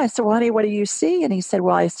the room, and I said, well, honey, what do you see? And he said,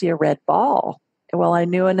 well, I see a red ball. Well, I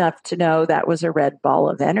knew enough to know that was a red ball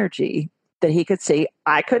of energy that he could see.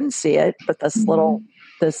 I couldn't see it, but this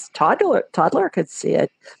toddler could see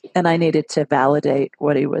it. And I needed to validate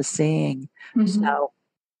what he was seeing. So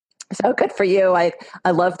good for you.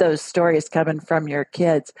 I love those stories coming from your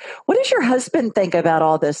kids. What does your husband think about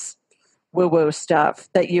all this woo-woo stuff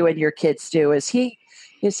that you and your kids do? Is he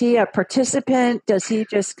a participant? Does he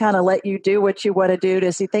just kind of let you do what you want to do?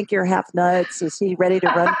 Does he think you're half nuts? Is he ready to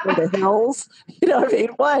run for the hills?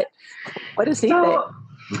 What does he think?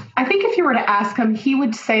 I think if you were to ask him, he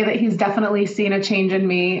would say that he's definitely seen a change in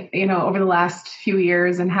me, over the last few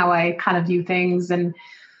years, and how I kind of view things. And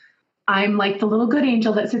I'm like the little good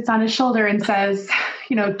angel that sits on his shoulder and says,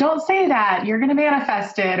 don't say that, you're going to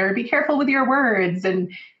manifest it, or be careful with your words.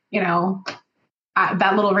 And,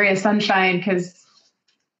 that little ray of sunshine, because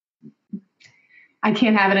I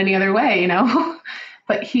can't have it any other way,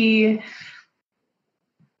 But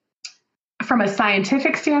from a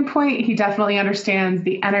scientific standpoint, he definitely understands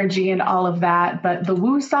the energy and all of that. But the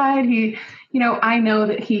woo side, I know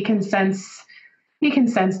that he can sense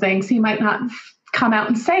things. He might not come out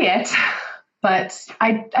and say it, but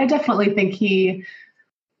I definitely think he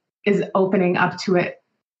is opening up to it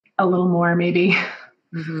a little more, maybe.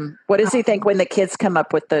 Mm-hmm. What does he think when the kids come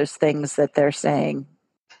up with those things that they're saying?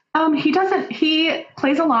 He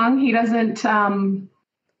plays along. He doesn't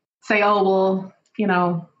say, oh, well,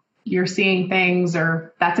 you're seeing things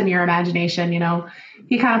or that's in your imagination.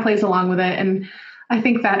 He kind of plays along with it. And I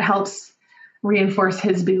think that helps reinforce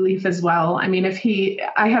his belief as well. I mean,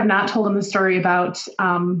 I have not told him the story about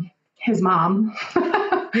his mom.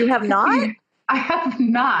 You have not? I have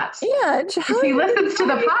not. Yeah. If he listens to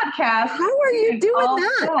the podcast. How are you doing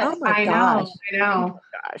that? Oh my gosh. I know.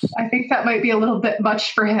 I think that might be a little bit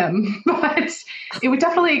much for him, but it would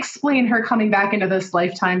definitely explain her coming back into this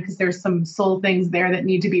lifetime because there's some soul things there that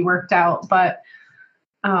need to be worked out. But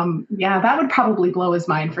that would probably blow his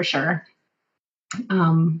mind for sure.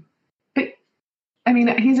 But I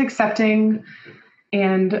mean, he's accepting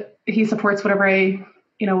and he supports whatever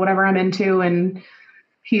I'm into, and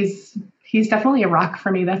he's definitely a rock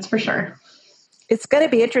for me. That's for sure. It's going to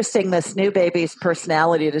be interesting, this new baby's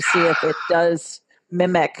personality, to see if it does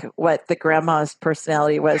mimic what the grandma's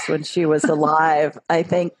personality was when she was alive. I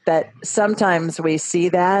think that sometimes we see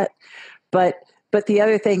that, but the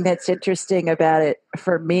other thing that's interesting about it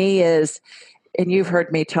for me is, and you've heard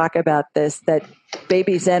me talk about this, that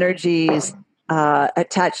baby's energies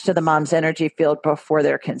attached to the mom's energy field before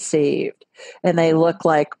they're conceived, and they look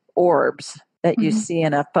like orbs that you see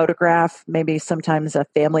in a photograph. Maybe sometimes a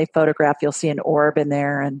family photograph, you'll see an orb in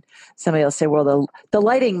there, and somebody will say, well, the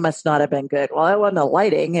lighting must not have been good. Well, it wasn't the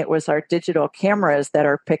lighting. It was our digital cameras that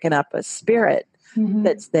are picking up a spirit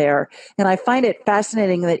that's there. And I find it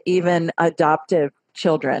fascinating that even adoptive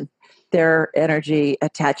children, their energy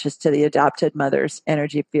attaches to the adopted mother's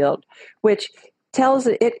energy field, which tells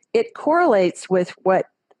it correlates with what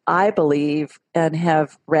I believe and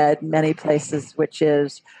have read many places, which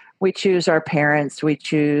is we choose our parents, we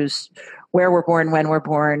choose where we're born, when we're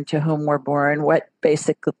born, to whom we're born, what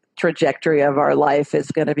basic trajectory of our life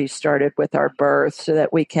is going to be started with our birth, so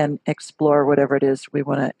that we can explore whatever it is we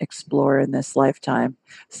want to explore in this lifetime.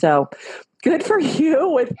 So good for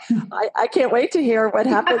you. I can't wait to hear what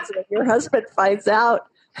happens when your husband finds out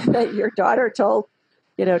that your daughter told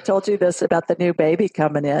you this about the new baby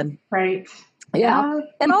coming in. Right. Yeah.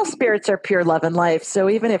 And all spirits are pure love and life. So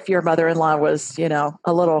even if your mother-in-law was,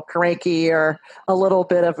 a little cranky or a little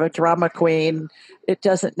bit of a drama queen, it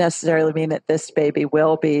doesn't necessarily mean that this baby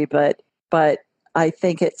will be. But I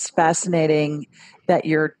think it's fascinating that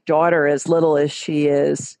your daughter, as little as she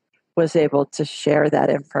is, was able to share that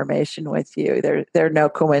information with you. There are no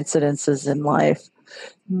coincidences in life.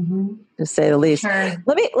 To say the least. Sure.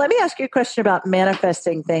 Let me ask you a question about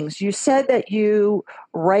manifesting things. You said that you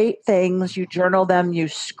write things, you journal them, you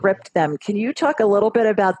script them. Can you talk a little bit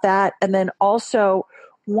about that? And then also,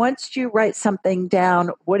 once you write something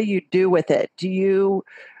down, what do you do with it? Do you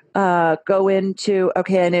go into,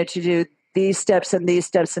 okay, I need to do these steps and these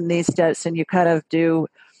steps and these steps, and you kind of do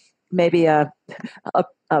maybe a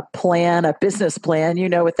plan, a business plan, you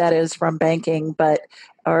know what that is from banking, but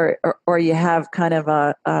or you have kind of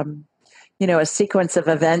a sequence of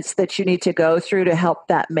events that you need to go through to help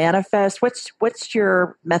that manifest. What's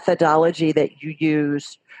your methodology that you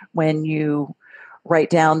use when you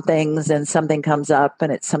write down things and something comes up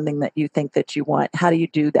and it's something that you think that you want? How do you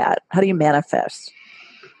do that? How do you manifest?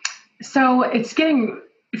 So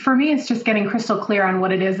for me, it's just getting crystal clear on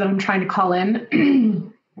what it is that I'm trying to call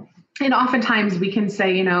in. And oftentimes we can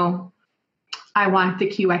say, I want the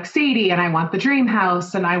QX80 and I want the dream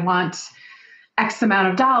house and I want X amount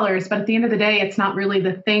of dollars. But at the end of the day, it's not really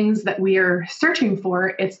the things that we are searching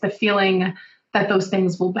for. It's the feeling that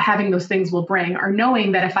having those things will bring, or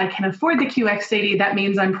knowing that if I can afford the QX80, that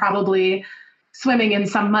means I'm probably swimming in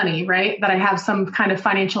some money, right? That I have some kind of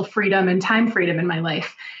financial freedom and time freedom in my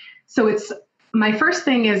life. So my first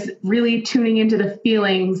thing is really tuning into the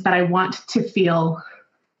feelings that I want to feel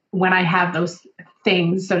when I have those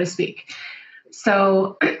things, so to speak.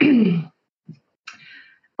 So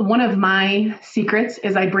one of my secrets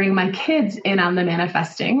is I bring my kids in on the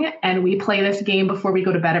manifesting, and we play this game before we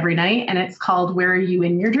go to bed every night, and it's called Where Are You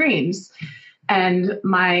in Your Dreams? And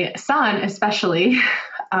my son especially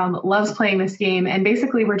loves playing this game. And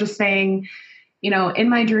basically we're just saying, in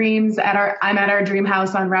my dreams I'm at our dream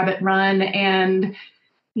house on Rabbit Run, and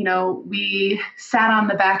we sat on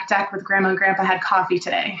the back deck with Grandma and Grandpa, had coffee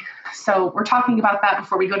today. So we're talking about that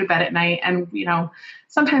before we go to bed at night. And,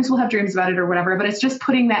 sometimes we'll have dreams about it or whatever, but it's just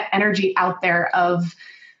putting that energy out there of,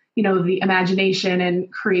 the imagination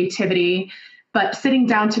and creativity, but sitting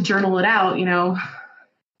down to journal it out,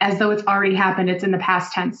 as though it's already happened, it's in the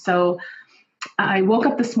past tense. So I woke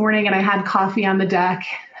up this morning and I had coffee on the deck.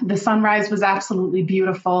 The sunrise was absolutely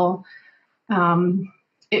beautiful.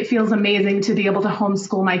 It feels amazing to be able to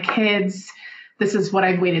homeschool my kids. This is what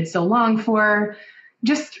I've waited so long for.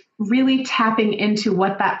 Just really tapping into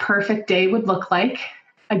what that perfect day would look like.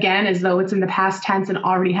 Again, as though it's in the past tense and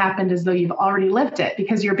already happened, as though you've already lived it,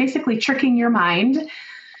 because you're basically tricking your mind.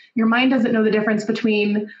 Your mind doesn't know the difference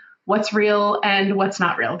between what's real and what's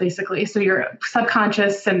not real, basically. So your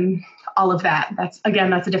subconscious and all of that, that's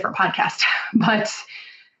a different podcast. But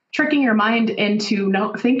tricking your mind into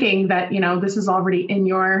thinking that, this is already in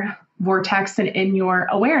your vortex and in your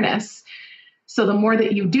awareness. So the more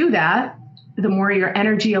that you do that, the more your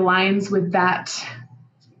energy aligns with that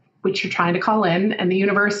which you're trying to call in. And the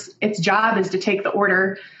universe, its job is to take the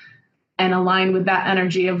order and align with that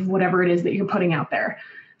energy of whatever it is that you're putting out there.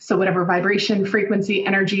 So whatever vibration, frequency,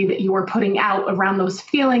 energy that you are putting out around those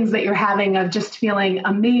feelings that you're having of just feeling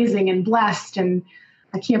amazing and blessed and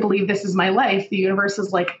I can't believe this is my life. The universe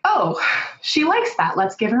is like, oh, she likes that.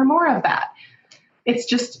 Let's give her more of that.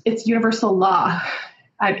 It's universal law.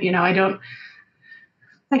 I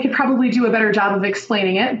could probably do a better job of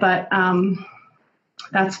explaining it, but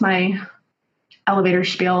that's my elevator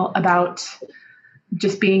spiel about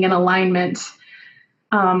just being in alignment.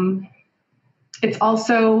 It's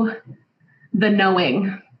also the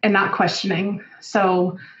knowing and not questioning.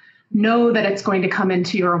 So know that it's going to come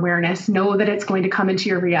into your awareness. Know that it's going to come into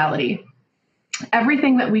your reality.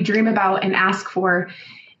 Everything that we dream about and ask for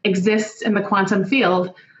exists in the quantum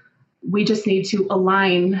field. We just need to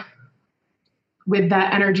align with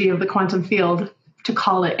that energy of the quantum field to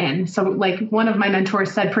call it in. So like one of my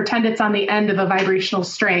mentors said, pretend it's on the end of a vibrational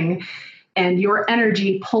string and your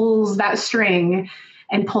energy pulls that string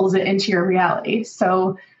and pulls it into your reality.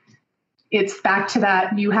 So it's back to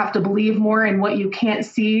that. You have to believe more in what you can't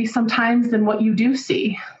see sometimes than what you do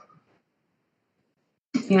see.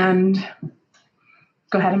 And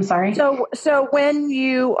go ahead. I'm sorry. So when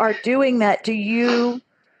you are doing that, do you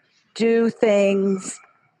do things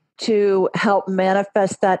to help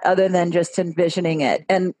manifest that other than just envisioning it?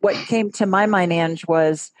 And what came to my mind, Ange,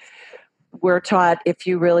 was we're taught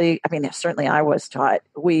certainly I was taught,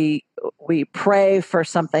 we pray for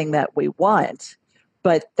something that we want,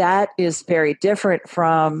 but that is very different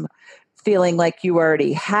from feeling like you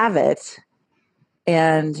already have it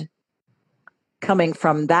and coming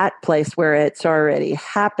from that place where it's already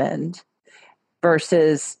happened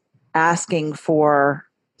versus asking for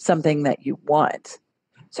something that you want.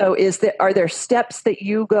 So are there steps that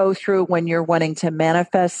you go through when you're wanting to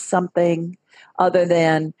manifest something other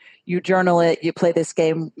than you journal it, you play this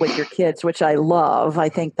game with your kids, which I love. I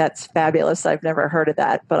think that's fabulous. I've never heard of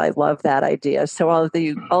that, but I love that idea. So all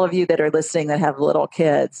of you that are listening that have little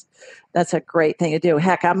kids, that's a great thing to do.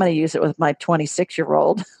 Heck, I'm going to use it with my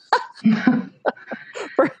 26-year-old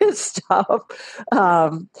for his stuff.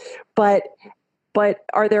 But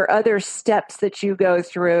are there other steps that you go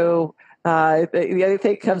through? The other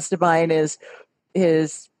thing that comes to mind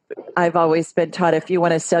is I've always been taught if you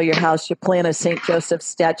want to sell your house, you plant a St. Joseph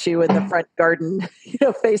statue in the front garden,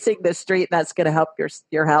 facing the street, and that's going to help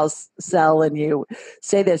your house sell. And you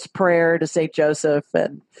say this prayer to St. Joseph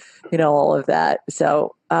and, all of that.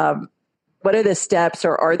 So what are the steps,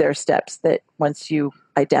 or are there steps that once you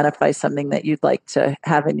identify something that you'd like to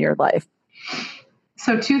have in your life?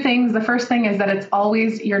 So 2 things. The first thing is that it's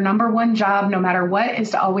always your number one job, no matter what, is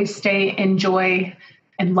to always stay in joy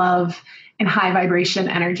and love and high vibration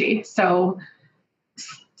energy. So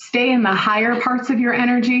stay in the higher parts of your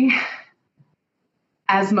energy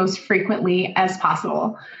as most frequently as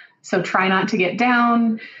possible. So try not to get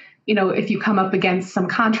down. If you come up against some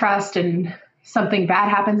contrast and something bad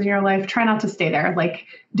happens in your life, try not to stay there. Like,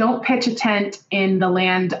 don't pitch a tent in the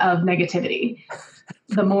land of negativity.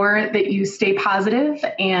 The more that you stay positive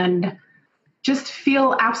and just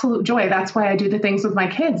feel absolute joy. That's why I do the things with my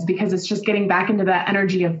kids, because it's just getting back into that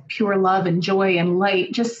energy of pure love and joy and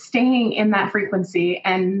light, just staying in that frequency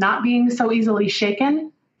and not being so easily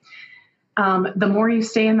shaken. The more you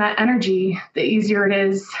stay in that energy, the easier it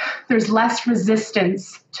is. There's less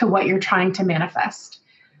resistance to what you're trying to manifest.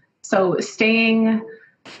 So staying,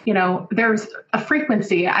 there's a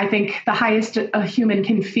frequency. I think the highest a human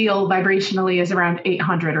can feel vibrationally is around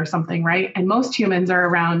 800 or something, right? And most humans are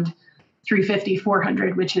around 350,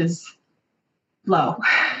 400, which is low.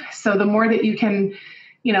 So the more that you can,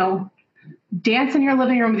 dance in your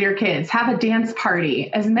living room with your kids, have a dance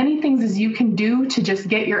party, as many things as you can do to just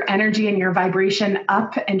get your energy and your vibration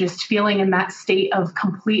up and just feeling in that state of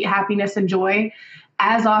complete happiness and joy,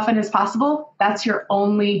 as often as possible, that's your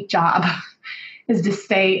only job, is to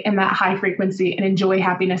stay in that high frequency and enjoy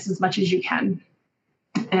happiness as much as you can.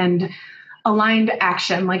 And aligned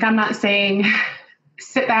action, like I'm not saying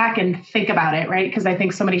sit back and think about it, right? Because I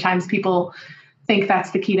think so many times people think that's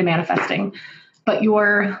the key to manifesting, but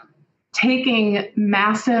you're taking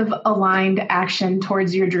massive aligned action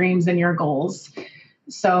towards your dreams and your goals.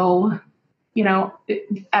 So,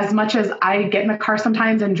 as much as I get in the car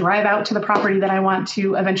sometimes and drive out to the property that I want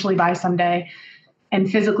to eventually buy someday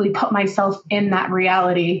and physically put myself in that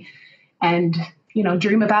reality and,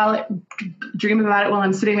 dream about it while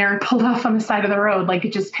I'm sitting there pulled off on the side of the road, like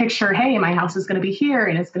just picture, hey, my house is going to be here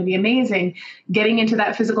and it's going to be amazing. Getting into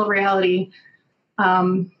that physical reality.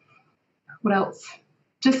 What else?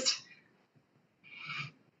 Just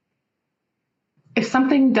if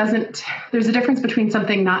something there's a difference between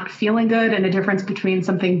something not feeling good and a difference between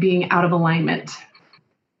something being out of alignment.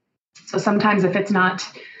 So sometimes if it's not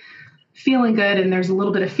feeling good and there's a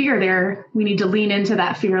little bit of fear there, we need to lean into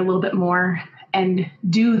that fear a little bit more and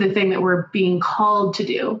do the thing that we're being called to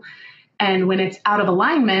do. And when it's out of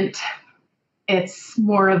alignment, it's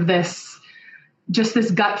more of this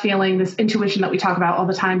gut feeling, this intuition that we talk about all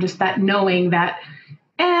the time, just that knowing that,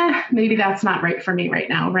 maybe that's not right for me right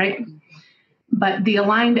now, right? But the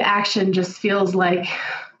aligned action just feels like,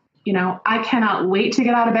 I cannot wait to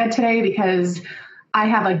get out of bed today because I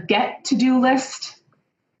have a get to do list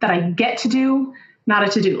that I get to do, not a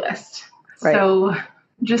to-do list. Right. So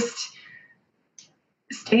just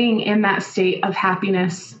staying in that state of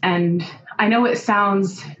happiness. And I know it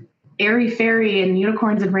sounds airy-fairy and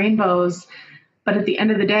unicorns and rainbows, but at the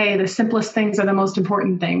end of the day, the simplest things are the most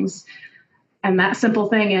important things. And that simple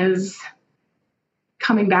thing is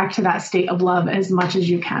coming back to that state of love as much as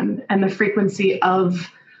you can. And the frequency of,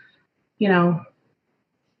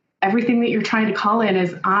 everything that you're trying to call in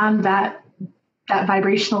is on that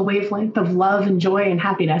vibrational wavelength of love and joy and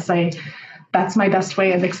happiness. That's my best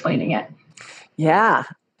way of explaining it. Yeah.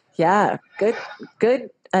 Good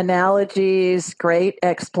analogies. Great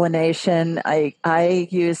explanation. I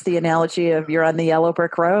use the analogy of you're on the yellow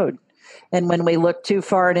brick road. And when we look too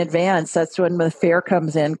far in advance, that's when the fear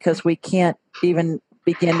comes in, because we can't even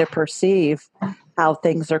begin to perceive how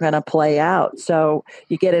things are going to play out. So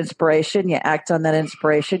you get inspiration, you act on that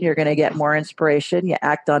inspiration, you're going to get more inspiration, you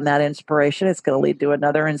act on that inspiration, it's going to lead to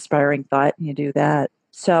another inspiring thought, and you do that.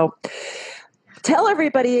 So tell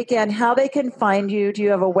everybody again how they can find you. Do you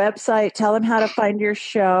have a website? Tell them how to find your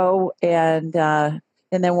show, and then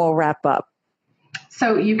we'll wrap up.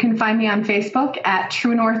 So you can find me on Facebook at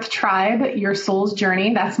True North Tribe, Your Soul's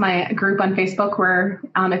Journey. That's my group on Facebook where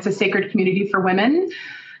it's a sacred community for women.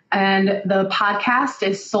 And the podcast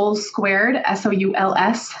is Souls Squared,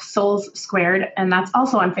 SOULS, Souls Squared. And that's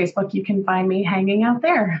also on Facebook. You can find me hanging out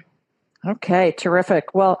there. Okay,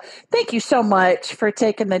 terrific. Well, thank you so much for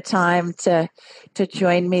taking the time to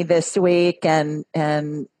join me this week. And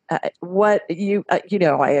what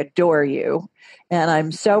I adore you. And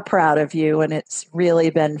I'm so proud of you, and it's really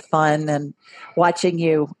been fun and watching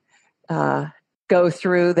you go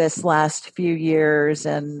through this last few years,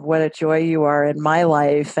 and what a joy you are in my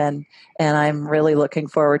life. And I'm really looking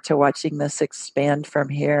forward to watching this expand from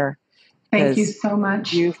here. Thank you so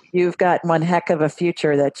much. You've got one heck of a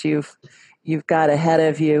future that you've got ahead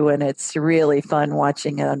of you, and it's really fun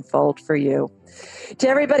watching it unfold for you. To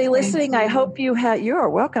everybody listening, I hope you are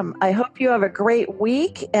welcome. I hope you have a great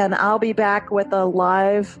week, and I'll be back with a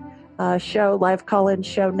live call-in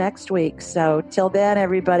show next week. So till then,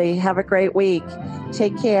 everybody, have a great week.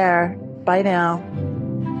 Take care. Bye now.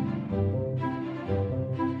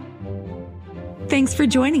 Thanks for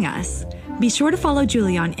joining us. Be sure to follow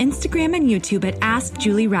Julie on Instagram and YouTube at Ask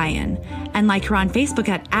Julie Ryan, and like her on Facebook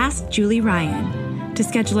at Ask Julie Ryan. To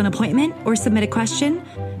schedule an appointment or submit a question,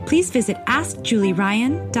 please visit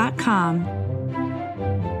AskJulieRyan.com.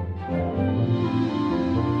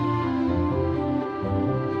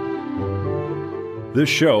 This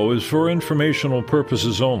show is for informational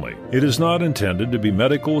purposes only. It is not intended to be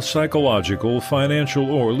medical, psychological, financial,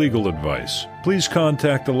 or legal advice. Please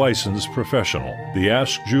contact a licensed professional. The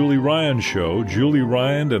Ask Julie Ryan Show, Julie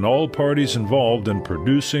Ryan and all parties involved in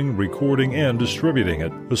producing, recording, and distributing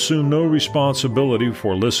it assume no responsibility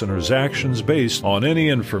for listeners' actions based on any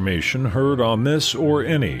information heard on this or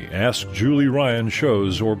any Ask Julie Ryan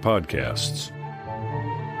shows or podcasts.